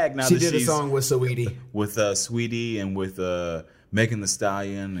 she's back now She that did a she's song with Saweetie. with Sweetie and with Megan Thee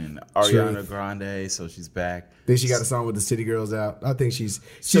Stallion and Ariana Grande. So she's back. Then she got a song with the City Girls out. I think she's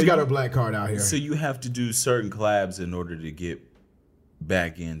So got you- her black card out here. So you have to do certain collabs in order to get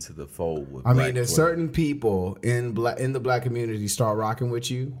back into the fold with I Black mean, if Twitter, certain people in the black community start rocking with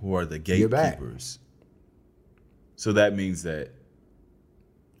you, who are the You're back. gatekeepers. So that means that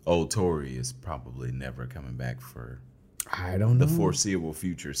old Tory is probably never coming back for I don't know. the foreseeable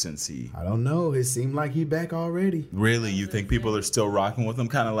future since he I don't know. It seemed like he back already. really, you think people are still rocking with him,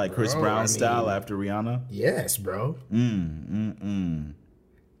 kind of like Chris Bro, Brown I mean- style after Rihanna? Yes, bro.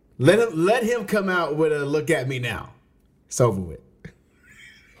 Let him come out with a "Look at Me Now." It's over with.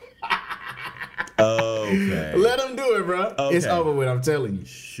 Okay. Let them do it, bro. Okay. It's over with. I'm telling you.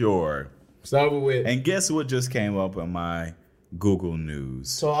 Sure. It's over with. And guess what just came up on my Google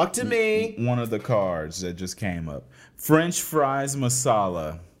News? Talk to me. One of the cards that just came up. French fries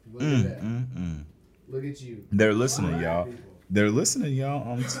masala. Look at that. Look at you. They're listening, y'all. They're listening,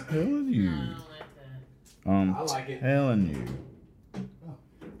 y'all. I'm telling you. I don't like that. I like it. Telling you.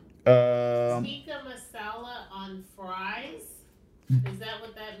 Tikka masala on fries? Is that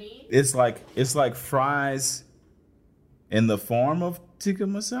what that means? It's like fries in the form of tikka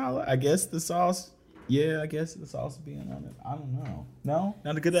masala. I guess the sauce. Yeah, I guess the sauce being on it. I don't know. No,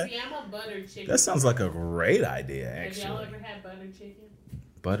 not a good idea. See, I'm a butter chicken. That sounds like a great idea, Have actually. y'all ever had butter chicken?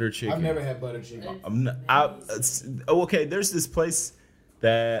 Butter chicken. I've never had butter chicken. Okay, there's this place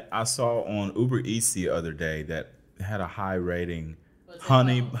that I saw on Uber Eats the other day that had a high rating. What's it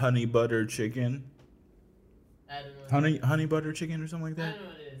Honey called? butter chicken. I don't know. Honey butter chicken or something like I that. don't know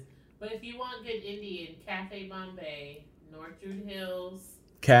what it is. But if you want good Indian, Cafe Bombay, North Druid Hills.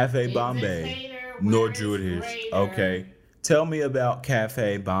 Cafe In Bombay. Decatur, where North it's Druid Hills. greater. Okay. Tell me about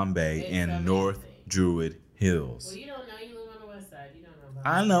Cafe Bombay It's in amazing. North Druid Hills. Well, you don't know. You live on the west side. You don't know about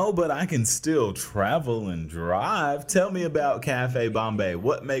I know, but I can still travel and drive. Tell me about Cafe Bombay.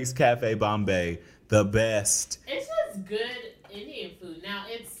 What makes Cafe Bombay the best? It's just good Indian food. Now,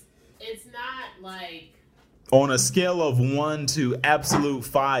 it's not like... On a scale of 1 to absolute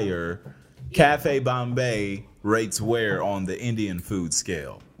fire, Cafe Bombay rates where on the Indian food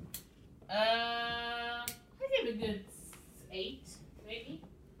scale? I give it a good 8, maybe.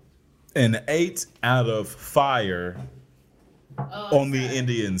 An 8 out of fire Oh, on the sorry.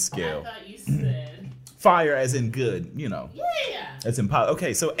 Indian I scale. thought you said... Fire as in good, you know. Yeah. That's impossible.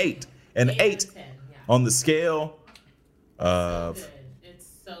 Okay, so 8. An 8 out of 10, yeah. on the scale So of... good. It's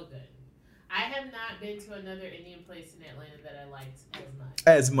so good. I have not been to another Indian place in Atlanta that I liked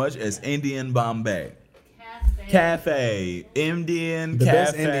as much. as Indian Bombay. Cafe. Indian The cafe.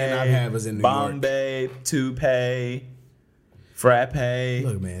 best Indian I've had was in New York. Bombay, Toupee, Frappe.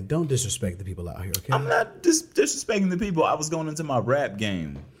 Look, man, don't disrespect the people out here, okay? I'm not disrespecting the people. I was going into my rap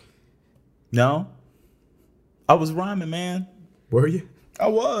game. No? I was rhyming, man. Were you? I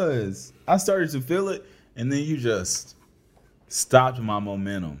was. I started to feel it, and then you just stopped my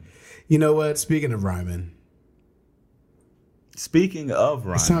momentum. You know what? Speaking of rhyming, Speaking of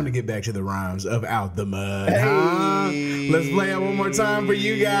rhyming. it's time to get back to the rhymes of Out the Mud. Hey. Huh? Let's play it one more time for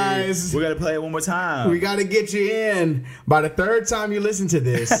you guys. We got to play it one more time. We got to get you in. By the third time you listen to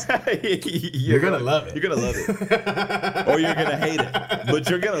this, you're gonna love it. You're going to love it. Or you're going to hate it. But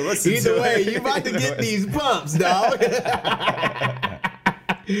you're going to listen to it. either way, you about to get these pumps, dog.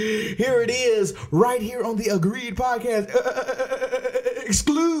 Here it is, right here on the Agreed Podcast.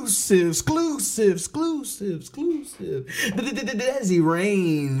 Exclusive. Desi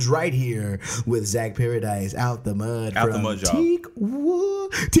Range right here with Zach Paradise, Out the Mud. Out the from Mud, y'all.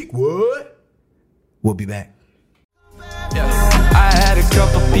 Teakwood. We'll be back. I had a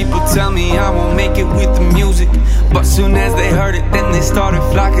couple people tell me I won't make it with the music, but soon as they heard it, then they started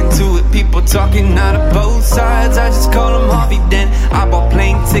flocking to it. People talking out of both sides, I just call them Harvey Dent. I bought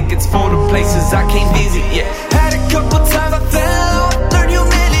plane tickets for the places I can't visit yet. Had a couple times I fell off, learned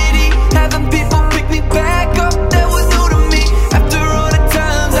humility. Having people pick me back up, that was new to me. After all the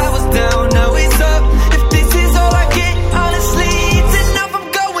times I was down, now it's up. If this is all I get, honestly, it's enough.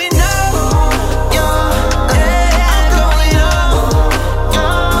 I'm going up.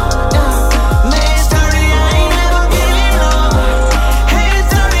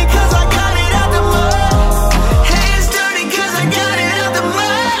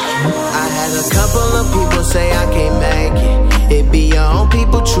 Say I can't make it. It be your own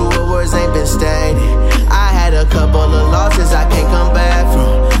people, truer words ain't been stated. I had a couple of losses I can't come back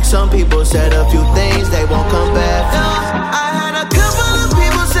from. Some people said a few things they won't come back from. I had a couple of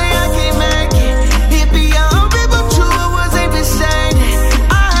people say I can't make it. It be your own people, truer words ain't been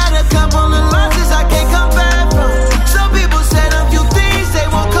stated. I had a couple of losses I can't come back from. Some people said a few things they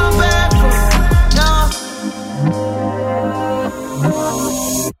won't come back from.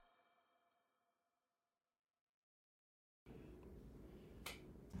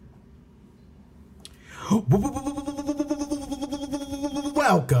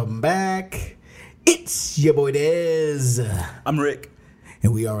 Welcome back. It's your boy Dez. I'm Rick.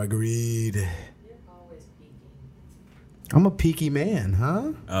 And we are agreed. You're always peeking. I'm a peaky man,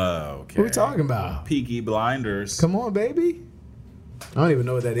 huh? Okay. What are we talking about? Peaky Blinders. Come on, baby. I don't even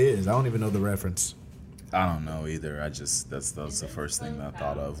know what that is. I don't even know the reference. I don't know either. That's the first thing that I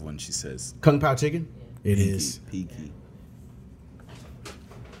thought of when she says Kung Pao chicken? It peaky, is. Peaky.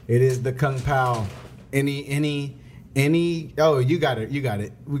 It is the Kung Pao. Any Oh, you got it. You got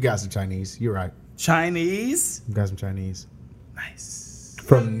it. We got some Chinese. You're right. Chinese? We got some Chinese. Nice.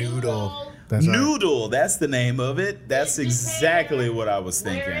 From Noodle. That's right. Noodle, that's the name of it. That's exactly what I was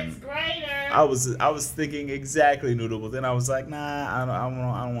Where thinking. it's greater. I was thinking exactly Noodle, but then I was like, nah,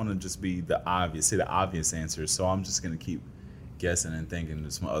 I don't want to just be the obvious answer. So I'm just gonna keep guessing and thinking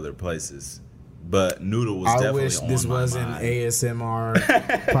to some other places. But Noodle was definitely wish on this my was an mind. ASMR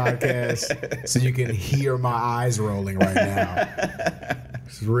podcast so you can hear my eyes rolling right now.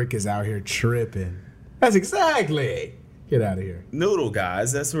 Rick is out here tripping. That's exactly. Get out of here. Noodle,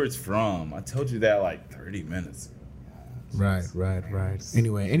 guys, that's where it's from. I told you that like 30 minutes ago. Right.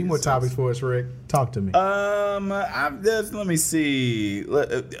 Anyway, any more topics for us, Rick? Talk to me. Let me see.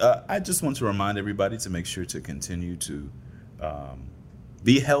 I just want to remind everybody to make sure to continue to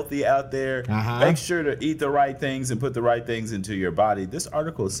be healthy out there. Make sure to eat the right things and put the right things into your body. This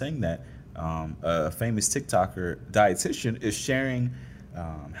article is saying that a famous TikToker dietitian is sharing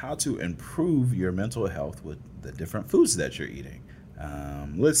how to improve your mental health with the different foods that you're eating.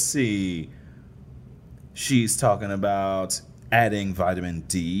 Let's see. She's talking about adding vitamin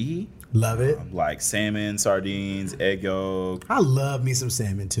D. Love it. Like salmon, sardines, egg yolk. I love me some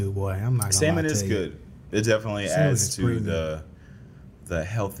salmon too, boy. I'm not gonna Salmon lie to is you. good. It definitely Salmon adds is to pretty the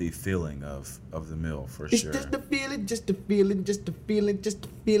healthy feeling of the meal for It's sure. just a feeling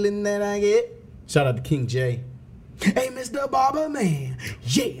that I get. Shout out to King J. Hey, Mr. Barber Man.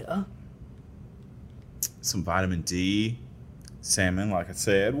 Yeah. Some vitamin D, salmon, like I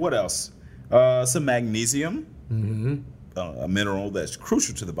said. What else? Some magnesium, a mineral that's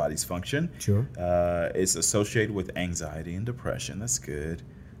crucial to the body's function. Sure. It's associated with anxiety and depression. That's good.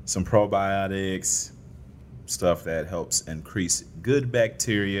 Some probiotics, stuff that helps increase good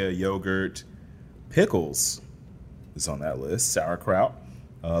bacteria, yogurt, pickles is on that list, sauerkraut.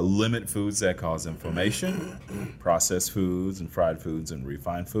 Limit foods that cause inflammation, processed foods and fried foods and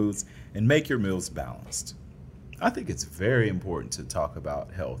refined foods, and make your meals balanced. I think it's very important to talk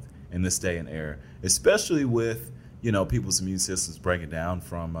about health in this day and era, especially with, people's immune systems breaking down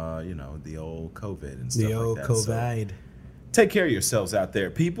from, the old COVID and stuff The old like that. COVID. So take care of yourselves out there,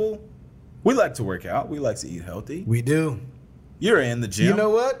 people. We like to work out. We like to eat healthy. We do. You're in the gym. You know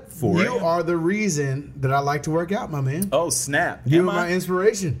what? 4 You a.m. are the reason that I like to work out, my man. Oh, snap. You Am are my I?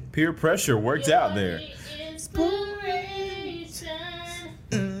 inspiration. Peer pressure worked out there. Inspiration.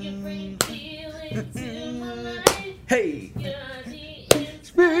 You bring feeling to my life. Hey. You're the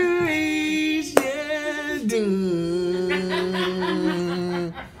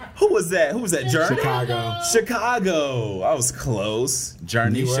Who was that? Journey? Chicago. I was close.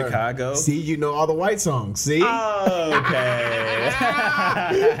 Journey, You were. Chicago. See, you know all the white songs. See? Okay.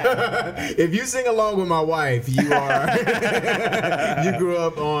 If you sing along with my wife, you are. You grew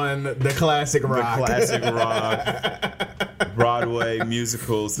up on the classic rock. The classic rock, Broadway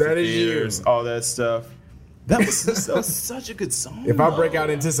musicals, That is theaters, you. all that stuff. That was such a good song. If I break out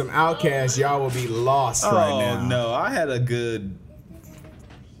into some Outkast, y'all will be lost right now. No, I had a good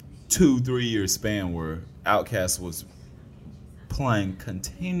 2-3 year span where Outkast was playing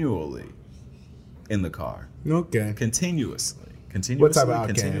continually in the car. Okay. Continuously. What type of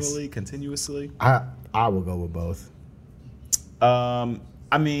Outkast? Continuously. I will go with both.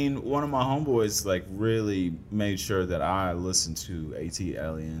 I mean, one of my homeboys really made sure that I listened to AT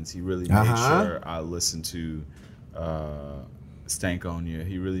Aliens. He really made sure I listened to Stankonia.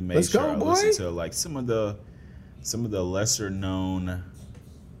 He really made sure I listened to some of the lesser known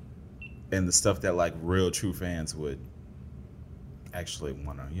and the stuff that real true fans would actually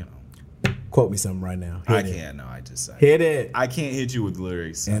want to, Quote me something right now. I Hit it. can't. No, Hit it. I can't hit you with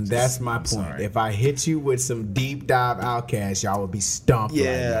lyrics. And that's my I'm point. sorry. If I hit you with some deep dive Outkast, y'all would be stumped.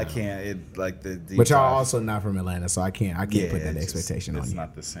 Yeah, right I now. can't. But y'all also not from Atlanta, so I can't put that expectation on It's you.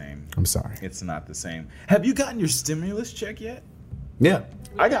 not the same. I'm sorry. It's not the same. Have you gotten your stimulus check yet? Yeah.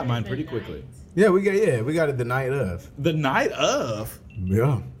 I got mine pretty quickly. Yeah, we got it the night of. The night of?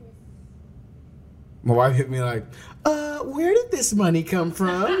 Yeah. My wife hit me like, where did this money come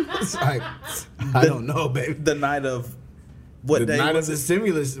from? It's like, I don't know, baby. The night of what The day night was of the it?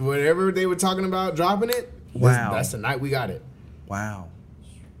 stimulus, whatever they were talking about dropping it. Wow. That's the night we got it. Wow.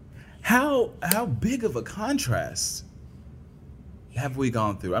 How big of a contrast have we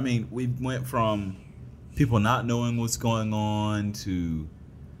gone through? I mean, we went from people not knowing what's going on to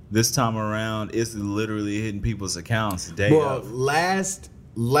this time around, it's literally hitting people's accounts the day Well, of. last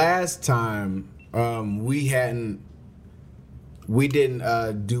time we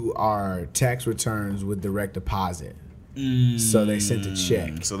didn't do our tax returns with direct deposit, so they sent a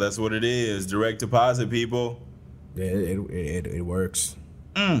check. So that's what it is. Direct deposit, people. It works.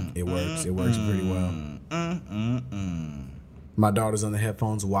 It works. It works pretty well. My daughter's on the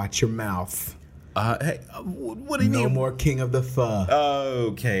headphones. Watch your mouth. Hey, what do you No mean? more King of the Pho.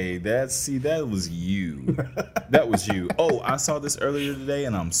 Okay, that was you. That was you. Oh, I saw this earlier today,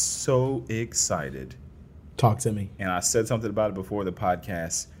 and I'm so excited. Talk to me. And I said something about it before the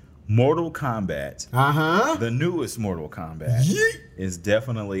podcast. Mortal Kombat, Uh-huh. the newest Mortal Kombat, is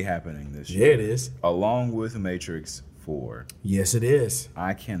definitely happening this year. Yeah, it is. Along with Matrix 4. Yes, it is.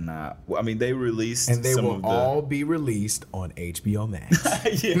 I cannot. I mean, they released And they some will of the. all be released on HBO Max.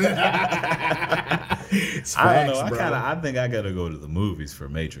 Yeah. It's I don't facts, know. bro. I think I gotta go to the movies for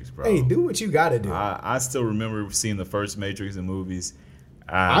Matrix, bro. Hey, do what you gotta do. I still remember seeing the first Matrix in movies.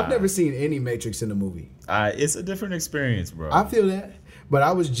 I've never seen any Matrix in a movie. It's a different experience, bro. I feel that. But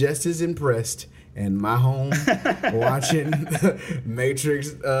I was just as impressed in my home watching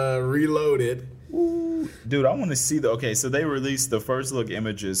Matrix Reloaded. Dude, I want to see okay, so they released the first look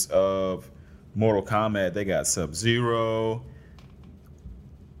images of Mortal Kombat. They got Sub-Zero,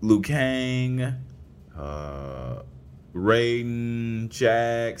 Liu Kang, Raiden,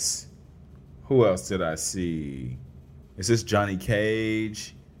 Jax. Who else did I see? Is this Johnny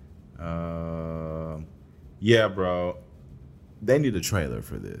Cage? Yeah, bro. They need a trailer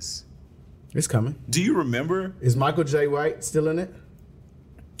for this. It's coming. Do you remember? Is Michael J. White still in it?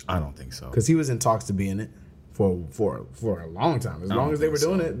 I don't think so. Because he was in talks to be in it for a long time. As long as they were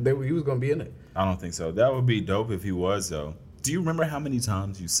doing it, he was going to be in it. I don't think so. That would be dope if he was, though. Do you remember how many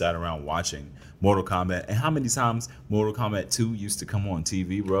times you sat around watching Mortal Kombat and how many times Mortal Kombat 2 used to come on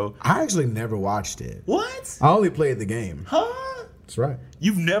TV, bro? I actually never watched it. What? I only played the game. Huh? That's right.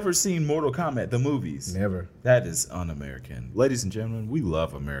 You've never seen Mortal Kombat, the movies? Never. That is un-American. Ladies and gentlemen, we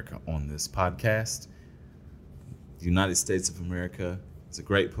love America on this podcast. The United States of America is a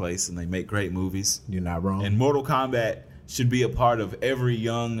great place, and they make great movies. You're not wrong. And Mortal Kombat should be a part of every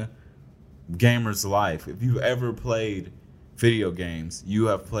young gamer's life. If you've ever played video games, you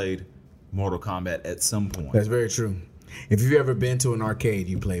have played Mortal Kombat at some point. That's very true. If you've ever been to an arcade,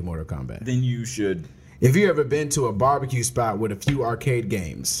 you played Mortal Kombat. Then you should. If you've ever been to a barbecue spot with a few arcade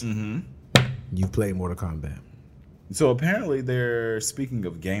games, you've played Mortal Kombat. So apparently they're, speaking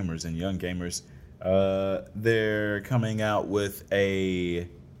of gamers and young gamers, they're coming out with a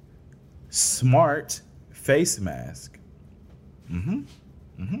smart face mask.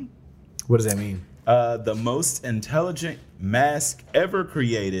 What does that mean? The most intelligent mask ever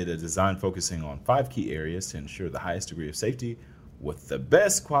created, a design focusing on 5 key areas to ensure the highest degree of safety with the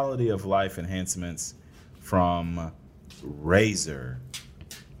best quality of life enhancements from Razer.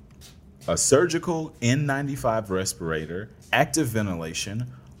 A surgical N95 respirator, active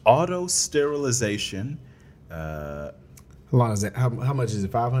ventilation, auto sterilization, How long is that? How much is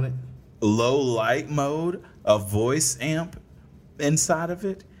it? 500? low light mode, a voice amp inside of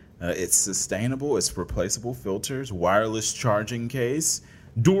it. It's sustainable, it's replaceable filters, wireless charging case,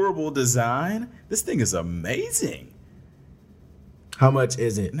 durable design. This thing is amazing. How much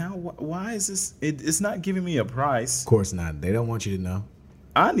is it? Now, why is this? It's not giving me a price. Of course not. They don't want you to know.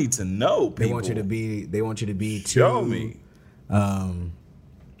 I need to know, people. They want you to be. They want you to be Show too, me. To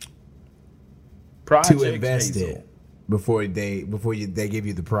invest it before they give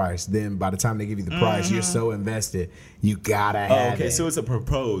you the price. Then by the time they give you the price, you're so invested, you gotta have Okay, it. so it's a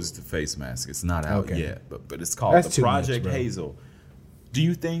proposed face mask. It's not out Okay. yet, but it's called That's the too much, Project bro. Hazel. Do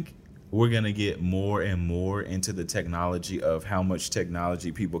you think we're gonna get more and more into the technology of how much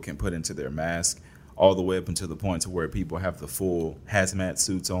technology people can put into their mask, all the way up until the point to where people have the full hazmat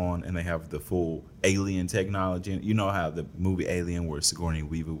suits on and they have the full alien technology? You know how the movie Alien, where Sigourney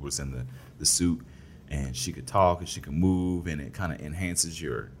Weaver was in the suit and she could talk and she could move and it kind of enhances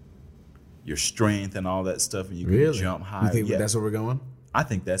your strength and all that stuff, and you can Really? jump high. You think Yeah. that's where we're going? I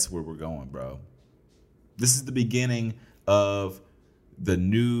think that's where we're going, bro. This is the beginning of the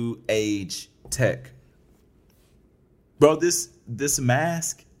new age tech. Bro, this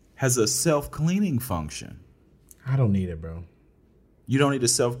mask has a self-cleaning function. I don't need it, bro. You don't need a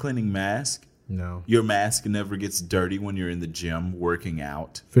self-cleaning mask. No, Your mask never gets dirty when you're in the gym working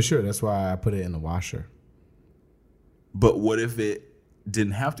out. for sure. That's why I put it in the washer. But what if it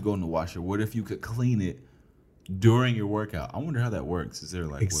didn't have to go in the washer? What if you could clean it during your workout? I wonder how that works. Is there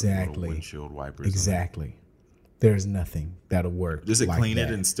like Exactly. little windshield wipers? Exactly. There's nothing that'll work. Does it like clean that.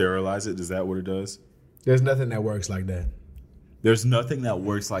 it and sterilize it? Is that what it does? There's nothing that works like that. There's nothing that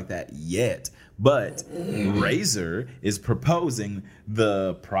works like that yet. But Razer is proposing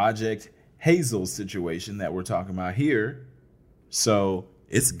the Project Hazel situation that we're talking about here. So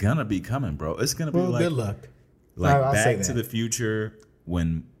it's gonna be coming, bro. It's gonna be Well, like good luck. Like I'll say Back to that. the Future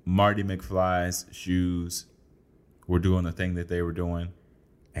when Marty McFly's shoes were doing the thing that they were doing.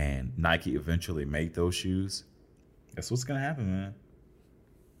 and Nike eventually make those shoes, that's what's going to happen, man.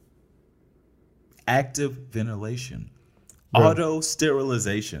 Active ventilation. Bro. Auto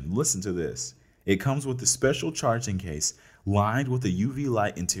sterilization. Listen to this. It comes with a special charging case lined with a UV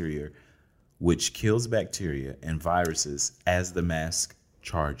light interior, which kills bacteria and viruses as the mask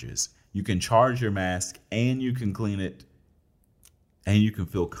charges. You can charge your mask and you can clean it, and you can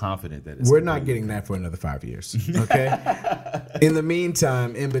feel confident that it's We're not getting that for another 5 years. Okay. In the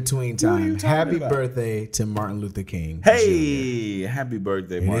meantime, in between time, happy birthday to Martin Luther King. Hey, happy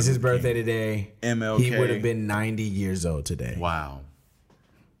birthday, Martin. It is his Luther birthday King. today. MLK. He would have been 90 years old today. Wow.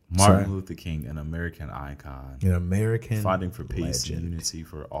 Martin Sorry. Luther King, an American icon, An American fighting for peace legend. and unity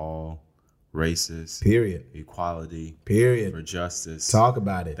for all races, Period. equality, for Period. justice. Talk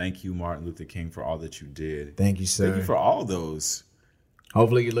about it. Thank you, Martin Luther King, for all that you did. Thank you, sir. Thank you for all those.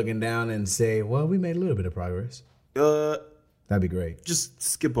 Hopefully you're looking down and say, well, we made a little bit of progress. That'd be great. Just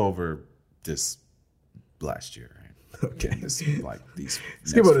skip over this last year. Right? Okay. It's like these.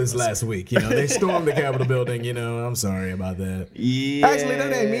 Skip over this last week. You know, they stormed the Capitol building. You know, I'm sorry about that. Yeah. Actually,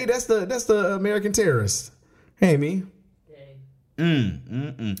 that ain't me. That's the American terrorists. Hey, me.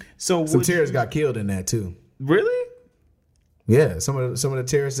 So Some terrorists got killed in that too. really? Yeah, some of the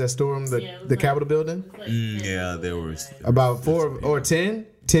terrorists that stormed the Capitol building. Yeah, there was. About 4 or 10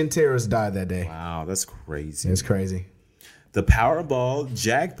 terrorists died that day. Wow, that's crazy. It's crazy. The Powerball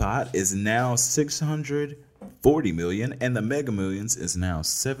jackpot is now $640 million, and the Mega Millions is now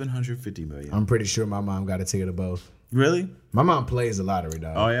 $750 million. I'm pretty sure my mom got a ticket of both. Really? My mom plays the lottery,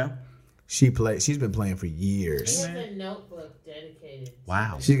 dog. Oh yeah. She's been playing for years. There's a notebook dedicated.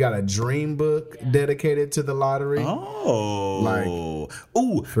 Wow. She got a dream book dedicated to the lottery. Oh,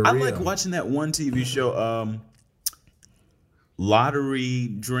 ooh! I like real. watching that one TV show, Lottery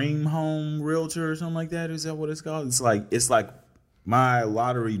Dream Home Realtor or something like that. Is that what it's called? It's like My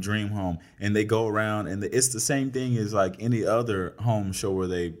Lottery Dream Home, and they go around, and it's the same thing as like any other home show where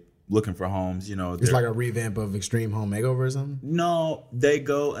they looking for homes. You know, It's like a revamp of Extreme Home Makeover or something. no, they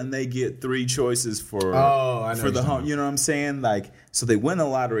go and they get 3 choices for I know for what the you're home. You know what I'm saying? Like, so they win the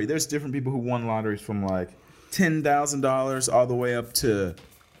lottery. There's different people who won lotteries from like $10,000 all the way up to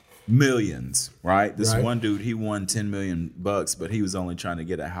millions. Right? This Right. one dude, he won $10 million, but he was only trying to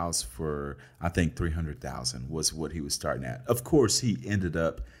get a house for I think $300,000 was what he was starting at. Of course, he ended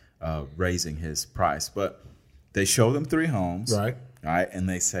up raising his price, but they show them 3 homes. Right. Right, and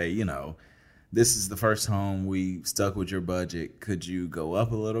they say, you know, this is the first home, we stuck with your budget. Could you go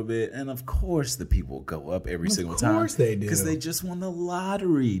up a little bit? And of course, the people go up every single time. Of course they do. Because they just won the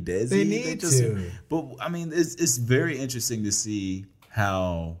lottery, Desi. They need to. But I mean, it's very interesting to see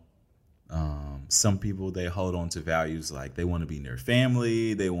how some people, they hold on to values like they want to be near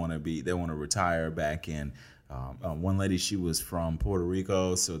family. They want to retire back in. One lady, she was from Puerto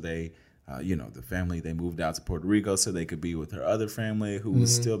Rico, so they. The family, they moved out to Puerto Rico so they could be with her other family who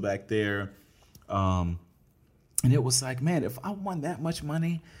was still back there. And it was like, man, if I won that much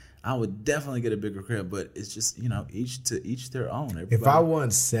money, I would definitely get a bigger crib. But it's just, each to each their own. Everybody. If I won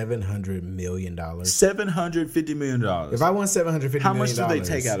 $700 million, $750 million. if I won $750 How million, much do they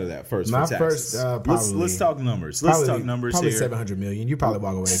take out of that first? My for taxes? first, probably. Let's talk numbers. Let's talk numbers probably here. $700 million. You probably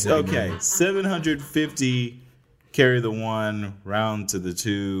walk away. with $700 Okay, million. 750. Carry the 1, round to the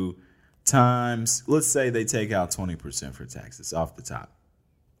 2. Times, let's say they take out 20% for taxes off the top.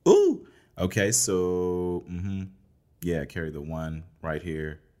 Ooh. Okay, so yeah, carry the 1 right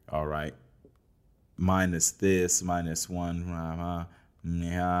here. All right. Minus this, minus 1.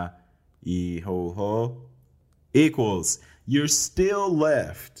 Equals. You're still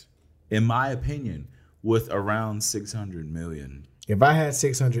left, in my opinion, with around $600 million. If I had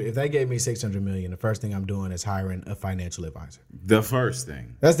 600, if they gave me 600 million, the first thing I'm doing is hiring a financial advisor. The first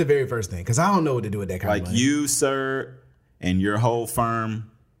thing. That's the very first thing, because I don't know what to do with that kind Like of money. you, sir, and your whole firm,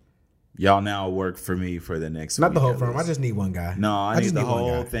 y'all now work for me for the next Not week the whole at firm. I least. just need one guy. No, I need just the one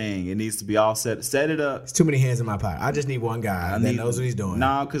whole guy. thing. It needs to be all set. Set it up. It's too many hands in my pot. I just need one guy that knows what he's doing.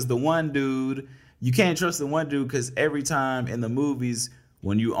 Nah, because the one dude, you can't trust the one dude because every time in the movies,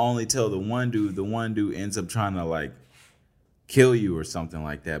 when you only tell the one dude ends up trying to like kill you or something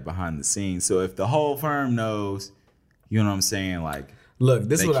like that behind the scenes. So if the whole firm knows, you know what I'm saying, like Look,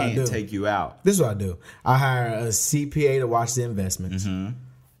 this they is what I do. can't take you out. This is what I do. I hire a CPA to watch the investments. Mm-hmm.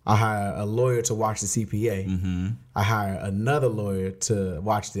 I hire a lawyer to watch the CPA. Mm-hmm. I hire another lawyer to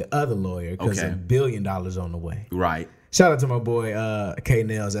watch the other lawyer because Okay. $1 billion on the way. Right. Shout out to my boy K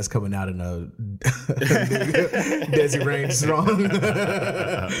Nails that's coming out in a Desi Range Strong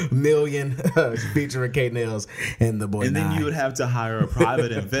million featuring K Nails and the boy. And then Nye. you would have to hire a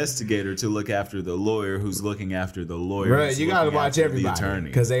private investigator to look after the lawyer who's looking after the lawyer. Right, you got to watch everybody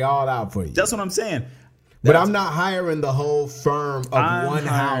because they all out for you. That's what I'm saying. But I'm not hiring the whole firm of one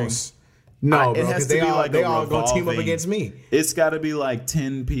house. No, bro, because they all gonna team up against me. It's got to be like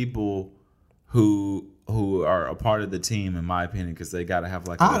 10 people who are a part of the team, in my opinion, because they got to have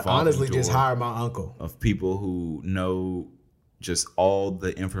like a I honestly just hire my uncle of people who know just all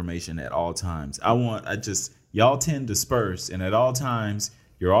the information at all times. Y'all 10 disperse, and at all times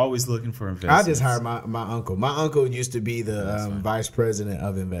you're always looking for investments. I just hire my uncle. My uncle used to be the vice president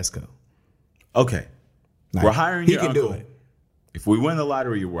of Invesco. Okay, we're hiring your uncle. He can do it. If we win the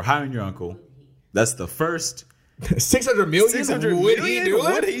lottery, we're hiring your uncle. That's the first. 600 million? 600 would million? he do it?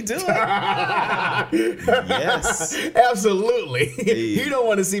 Would he do it? Yes. Absolutely. Hey. You don't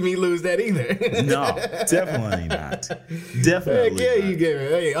want to see me lose that either. No, definitely not. Definitely Heck yeah, not. you get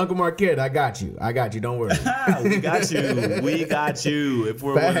it. Hey, Uncle Marquette, I got you. Don't worry. We got you. We got you. If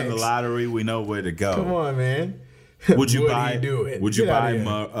we're winning the lottery, we know where to go. Come on, man. Would you Would buy? he do it? Would you Get buy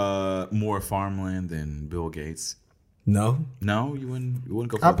out of here. more farmland than Bill Gates? No. No, you wouldn't. You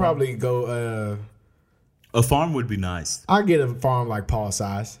wouldn't go. For I'd probably go. A farm would be nice. I'll get a farm like Paul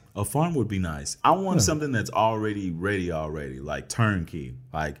size. A farm would be nice. I want something that's already ready, like turnkey.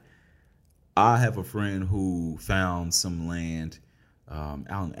 Like, I have a friend who found some land out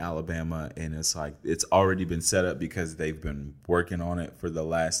in Alabama, and it's like it's already been set up because they've been working on it for the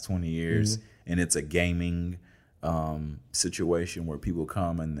last 20 years, and it's a gaming situation where people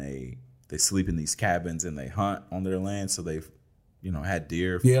come and they sleep in these cabins and they hunt on their land. So they've, had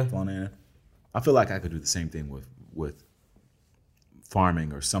deer flown in. I feel like I could do the same thing with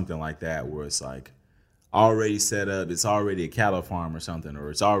farming or something like that, where it's like already set up. It's already a cattle farm or something, or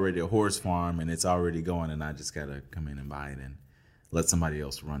it's already a horse farm and it's already going, and I just gotta come in and buy it and let somebody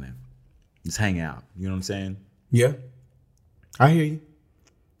else run it. Just hang out. You know what I'm saying? Yeah, I hear you.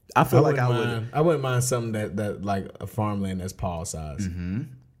 I feel like I would. I wouldn't mind something that like a farmland that's Paul size. Mm-hmm.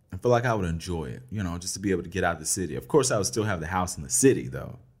 I feel like I would enjoy it. Just to be able to get out of the city. Of course, I would still have the house in the city,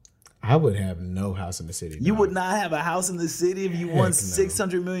 though. I would have no house in the city. You would not have a house in the city if you won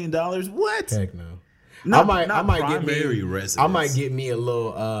 $600 million? What? Heck no. Not primary residence. I might get me a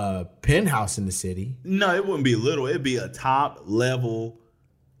little penthouse in the city. No, it wouldn't be little. It'd be a top level.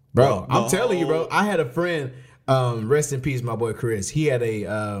 Bro, I'm telling you, bro. I had a friend, rest in peace, my boy Chris. He had a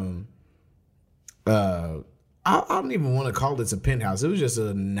I don't even want to call this a penthouse. It was just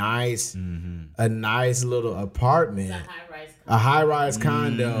a nice little apartment. A high-rise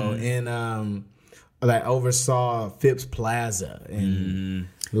condo in that oversaw Phipps Plaza and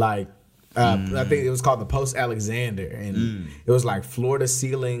I think it was called the Post Alexander, and it was like floor to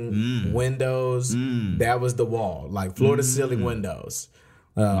ceiling windows. That was the wall, like floor to ceiling windows.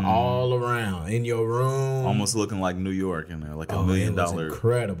 All around in your room, almost looking like New York, like $1 million. It was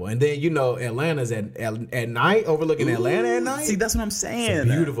incredible. And then Atlanta's at night, overlooking Atlanta at night. See, that's what I'm saying.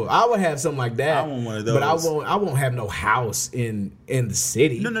 It's beautiful. I would have something like that. I want one of those, but I won't have no house in the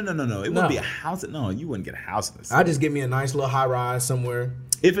city. No. It wouldn't be a house. No, you wouldn't get a house in the city. I just give me a nice little high rise somewhere.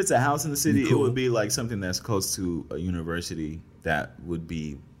 If it's a house in the city, it would be like something that's close to a university that would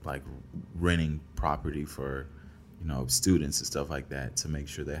be like renting property for students and stuff like that, to make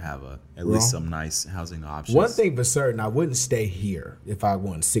sure they have at least some nice housing options. One thing for certain, I wouldn't stay here if I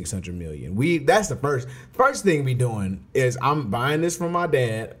won $600 million. That's the first thing we doing is I'm buying this from my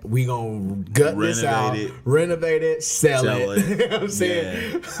dad. We gonna gut this out, renovate it, sell it. You know what I'm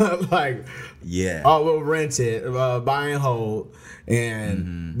saying? Yeah. We'll rent it, buy and hold,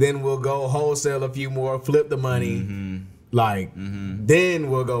 and then we'll go wholesale a few more, flip the money, then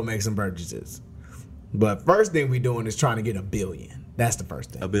we'll go make some purchases. But first thing we doing is trying to get $1 billion. That's the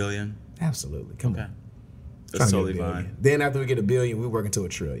first thing. $1 billion? Absolutely. Come on. That's totally fine. Then after we get $1 billion, we work into $1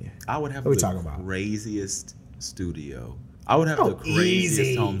 trillion. I would have the craziest studio. I would have the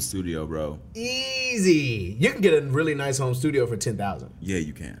craziest home studio, bro. Easy. You can get a really nice home studio for $10,000. Yeah,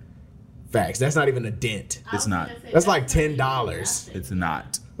 you can. Facts. That's not even a dent. It's not. That's like $10. It's not.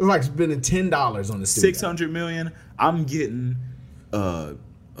 It's like spending $10 on the studio. $600 million. I'm getting a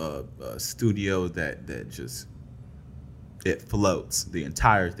studio that just it floats. The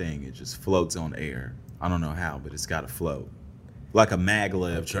entire thing, it just floats on air. I don't know how, but it's got to float like a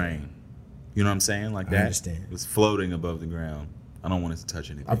maglev train. You know what I'm saying? Like that. I understand. It's floating above the ground. I don't want it to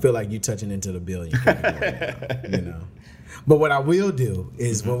touch anything. I feel like you touching into the $1 billion category, But what I will do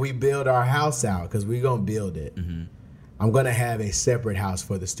is when we build our house out, because we're gonna build it, I'm gonna have a separate house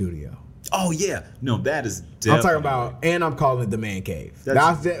for the studio. Oh yeah, no, that is definitely. I'm talking about, and I'm calling it the man cave.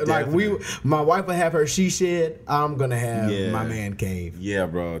 That's My wife would have her she shed. I'm gonna have my man cave. Yeah,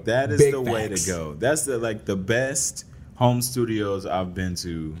 bro, that is Big the way to facts. go. That's the best home studios I've been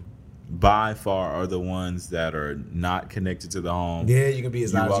to. By far are the ones that are not connected to the home. Yeah, you can be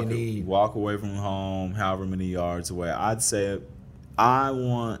as loud as you need. Walk away from home, however many yards away. I'd say I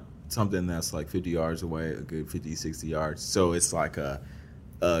want something that's like 50 yards away, a good 50, 60 yards. So it's like a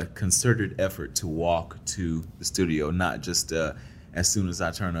concerted effort to walk to the studio, not just as soon as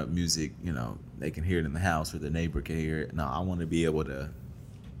I turn up music, they can hear it in the house or the neighbor can hear it. No, I want to be able to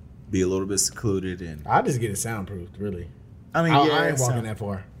be a little bit secluded. And I just get it soundproofed, really. I mean, I ain't walking that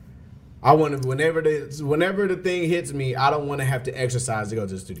far. I want to, whenever the thing hits me, I don't want to have to exercise to go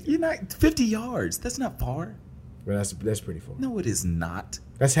to the studio. You're not 50 yards. That's not far. But that's pretty far. No, it is not.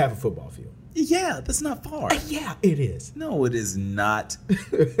 That's half a football field. Yeah, that's not far. Yeah, it is. No, it is not.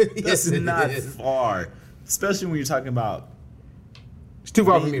 Yes, That's not far. Especially when you're talking about It's too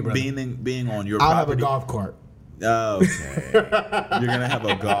far from me, bro. being on your I'll have a property. golf cart. Okay. You're going to have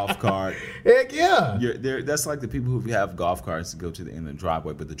a golf cart. Heck yeah. That's like the people who have golf carts to go to the end of the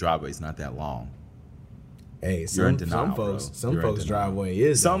driveway, but the driveway's not that long. Hey, You're in some denial, folks, bro. some You're in folks' denial. driveway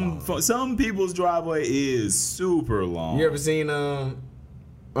is Some people's driveway is super long. You ever seen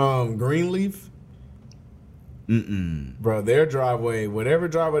Greenleaf? Mm-mm. Bro, their driveway, whatever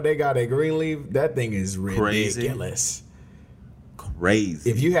driveway they got at Greenleaf, that thing is Crazy. ridiculous. Crazy.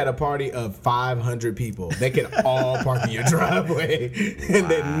 If you had a party of 500 people, they could all park in your driveway, and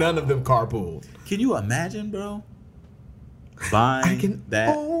then none of them carpool. Can you imagine, bro? Buying I can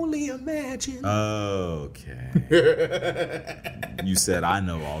that. only imagine. Okay. You said I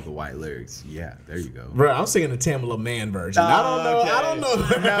know all the white lyrics. Yeah, there you go. Bro, I'm singing the Tamala Man version. I don't know.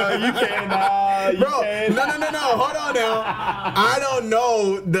 No, you can't. Bro, no. Hold on now. I don't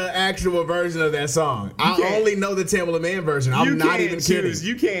know the actual version of that song. I can't. only know the Tamala Man version. I'm not even kidding.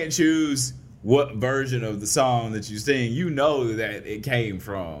 You can't choose what version of the song that you sing. You know that it came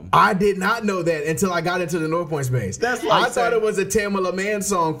from. I did not know that until I got into the North Point space. That's like I thought saying- it was a Tamala Man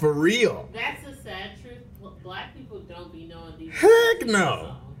song for real. That's the sad truth. Black people don't be knowing these. Heck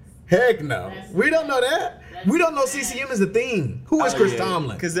no. songs. Heck no. That's- We don't know that. that's We don't know sad. CCM is a thing. Who is Chris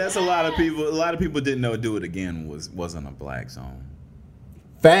Tomlin? Because that's a lot of people. A lot of people didn't know "Do It Again" wasn't a black song.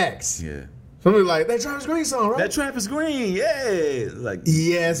 Facts. Yeah. Somebody like, that Travis Green song, right? That Travis Green, yeah. Like,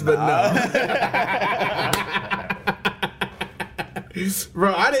 Yes, but no.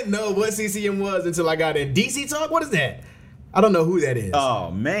 Bro, I didn't know what CCM was until I got in. DC Talk? What is that? I don't know who that is.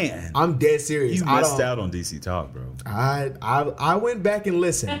 oh man, I'm dead serious. you missed out on DC Talk, bro. I went back and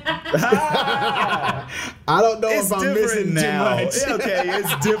listened. I don't know It's if I'm different missing now. too much. Okay,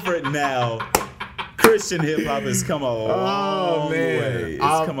 it's different now. Christian hip hop has come a long man. way.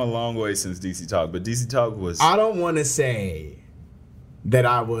 It's come a long way since DC Talk, but DC Talk was. I don't want to say that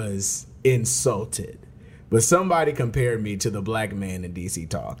I was insulted, but somebody compared me to the black man in DC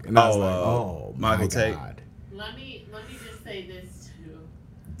Talk, and I was like, "Oh, Michael my Tate. God!" Let me just say this too.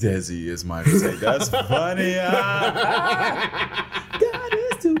 Desi is Michael Tate. That's funny. God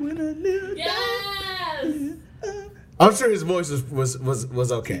is doing a new Yes. I'm sure his voice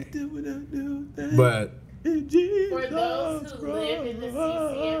was okay, doing a new thing. but For those who live in the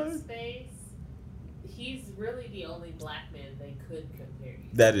CCM space, he's really the only black man they could compare you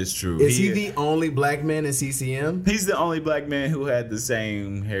to. That is true. is he the only black man in CCM? He's the only black man who had the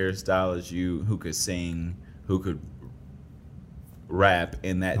same hairstyle as you, who could sing, who could rap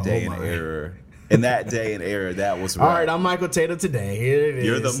in that day and my. era. In that day and era, that was rap. All right, I'm Michael Tate of today. Here it is.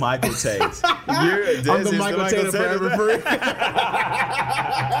 You're the Michael Tate. I'm the Michael Tate of Forever Free.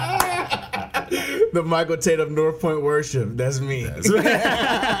 The Michael Tate of North Point Worship. That's me.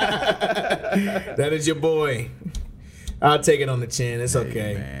 That is your boy. I'll take it on the chin. It's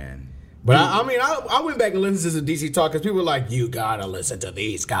okay. Man. But I went back and listened to some DC Talk because people were like, "You gotta listen to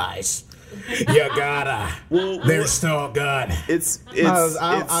these guys. You gotta. They're so good." I was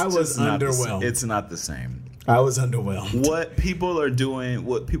underwhelmed. It's not the same. I was underwhelmed. What people are doing,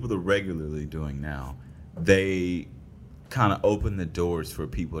 what people are regularly doing now, they kind of open the doors for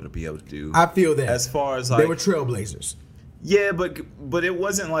people to be able to do. I feel that. As far as they like, were trailblazers. yeah, but it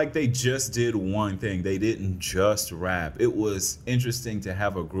wasn't like they just did one thing. They didn't just rap. It was interesting to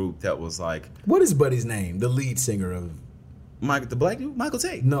have a group that was like, What is Buddy's name? The lead singer of the black dude, Michael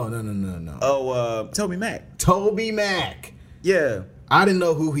Tate. No. Oh, Toby Mac. Toby Mac. Yeah. I didn't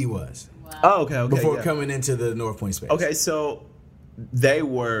know who he was Oh, okay. before yeah. coming into the North Point space. Okay, so they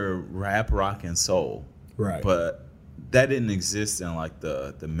were rap, rock, and soul. Right. But that didn't exist in like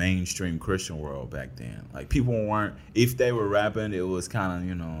the mainstream Christian world back then. Like people weren't, if they were rapping, it was kind of,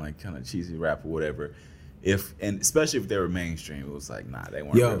 you know, like kind of cheesy rap or whatever. And especially if they were mainstream, it was like, nah, they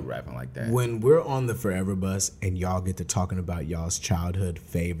weren't really rapping like that. When we're on the Forever Bus and y'all get to talking about y'all's childhood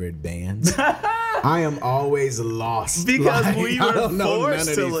favorite bands, I am always lost because like, we were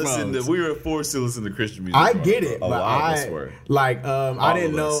forced to listen to Christian music. I get it, but I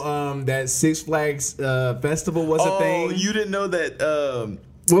didn't us. know that Six Flags festival was a thing. Oh, you didn't know that?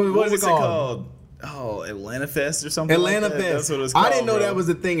 What was it called? Oh, Atlanta Fest or something. Atlanta like that. Fest. That's what it's called, I didn't know that was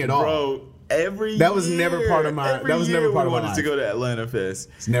a thing at all. Bro, that was never part of my. That was never part of my life. To go to Atlanta Fest.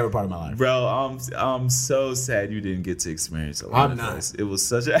 It's never part of my life, bro. I'm so sad you didn't get to experience Atlanta Fest. It was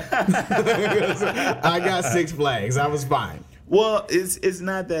such a. I got Six Flags. I was fine. Well, it's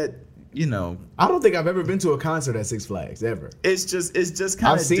not that, you know. I don't think I've ever been to a concert at Six Flags ever. It's just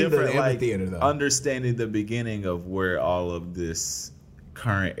kind of different. The amphitheater, though. Understanding the beginning of where all of this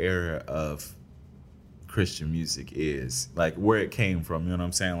current era of Christian music is, like where it came from, you know what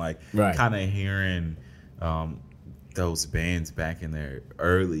I'm saying? Like kind of hearing those bands back in their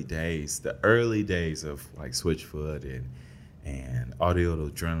early days, the early days of like Switchfoot and Audio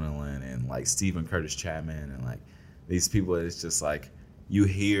Adrenaline and like Stephen Curtis Chapman and like these people. It's just like you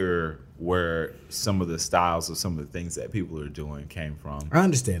hear where some of the styles of some of the things that people are doing came from. I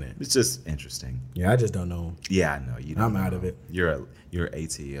understand it. It's just interesting. Yeah, I just don't know. Yeah, I know. You don't I'm out of it. You're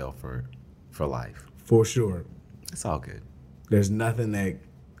ATL for life. For sure. It's all good. There's nothing that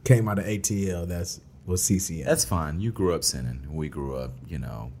came out of ATL was CCM. That's fine. You grew up sinning. We grew up, you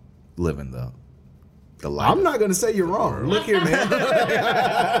know, living the life. I'm not going to say you're wrong. Look here, man. I'm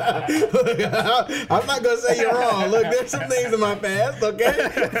not going to say you're wrong. Look, there's some things in my past, okay?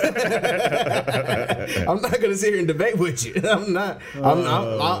 I'm not going to sit here and debate with you.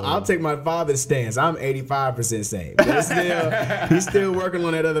 I'll take my father's stance. I'm 85% saved. But he's still working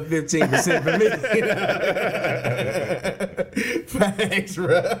on that other 15% for me. Thanks,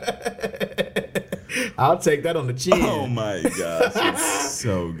 bro. I'll take that on the chin. Oh my gosh, it's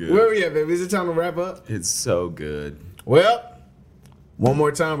so good. Where are we at, baby? Is it time to wrap up? It's so good. Well, one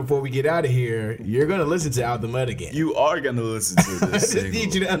more time before we get out of here, you're going to listen to Out the Mud again. You are going to listen to this I just single.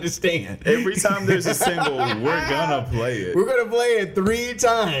 need you to understand. Every time there's a single, we're going to play it. We're going to play it 3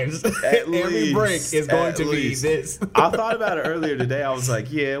 times. Every break is going to be this. I thought about it earlier today. I was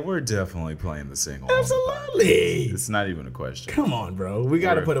like, yeah, we're definitely playing the single. Absolutely. It's not even a question. Come on, bro. We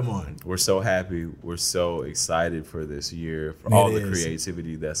got to put them on. We're so happy. We're so excited for this year, for all the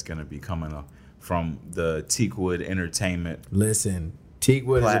creativity that's going to be coming up from the Teakwood Entertainment. Listen.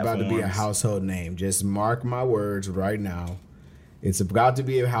 Teakwood is about to be a household name. Just mark my words right now. It's about to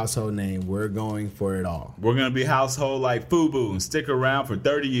be a household name. We're going for it all. We're going to be household like FUBU and stick around for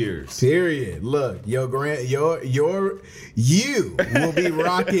 30 years. Period. Look, you will be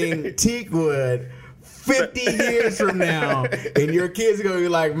rocking Teakwood 50 years from now, and your kids are going to be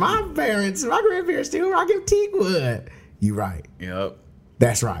like, my grandparents still rocking Teakwood. You right. Yep.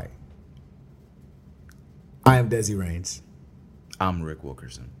 That's right. I am Desi Raines. I'm Rick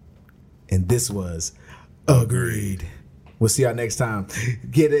Wilkerson. And this was Agreed. We'll see y'all next time.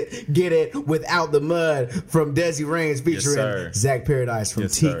 Get it without the mud from Desi Raines featuring Zach Paradise from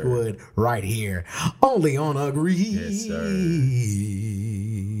Teakwood right here. Only on Agreed. Yes, sir.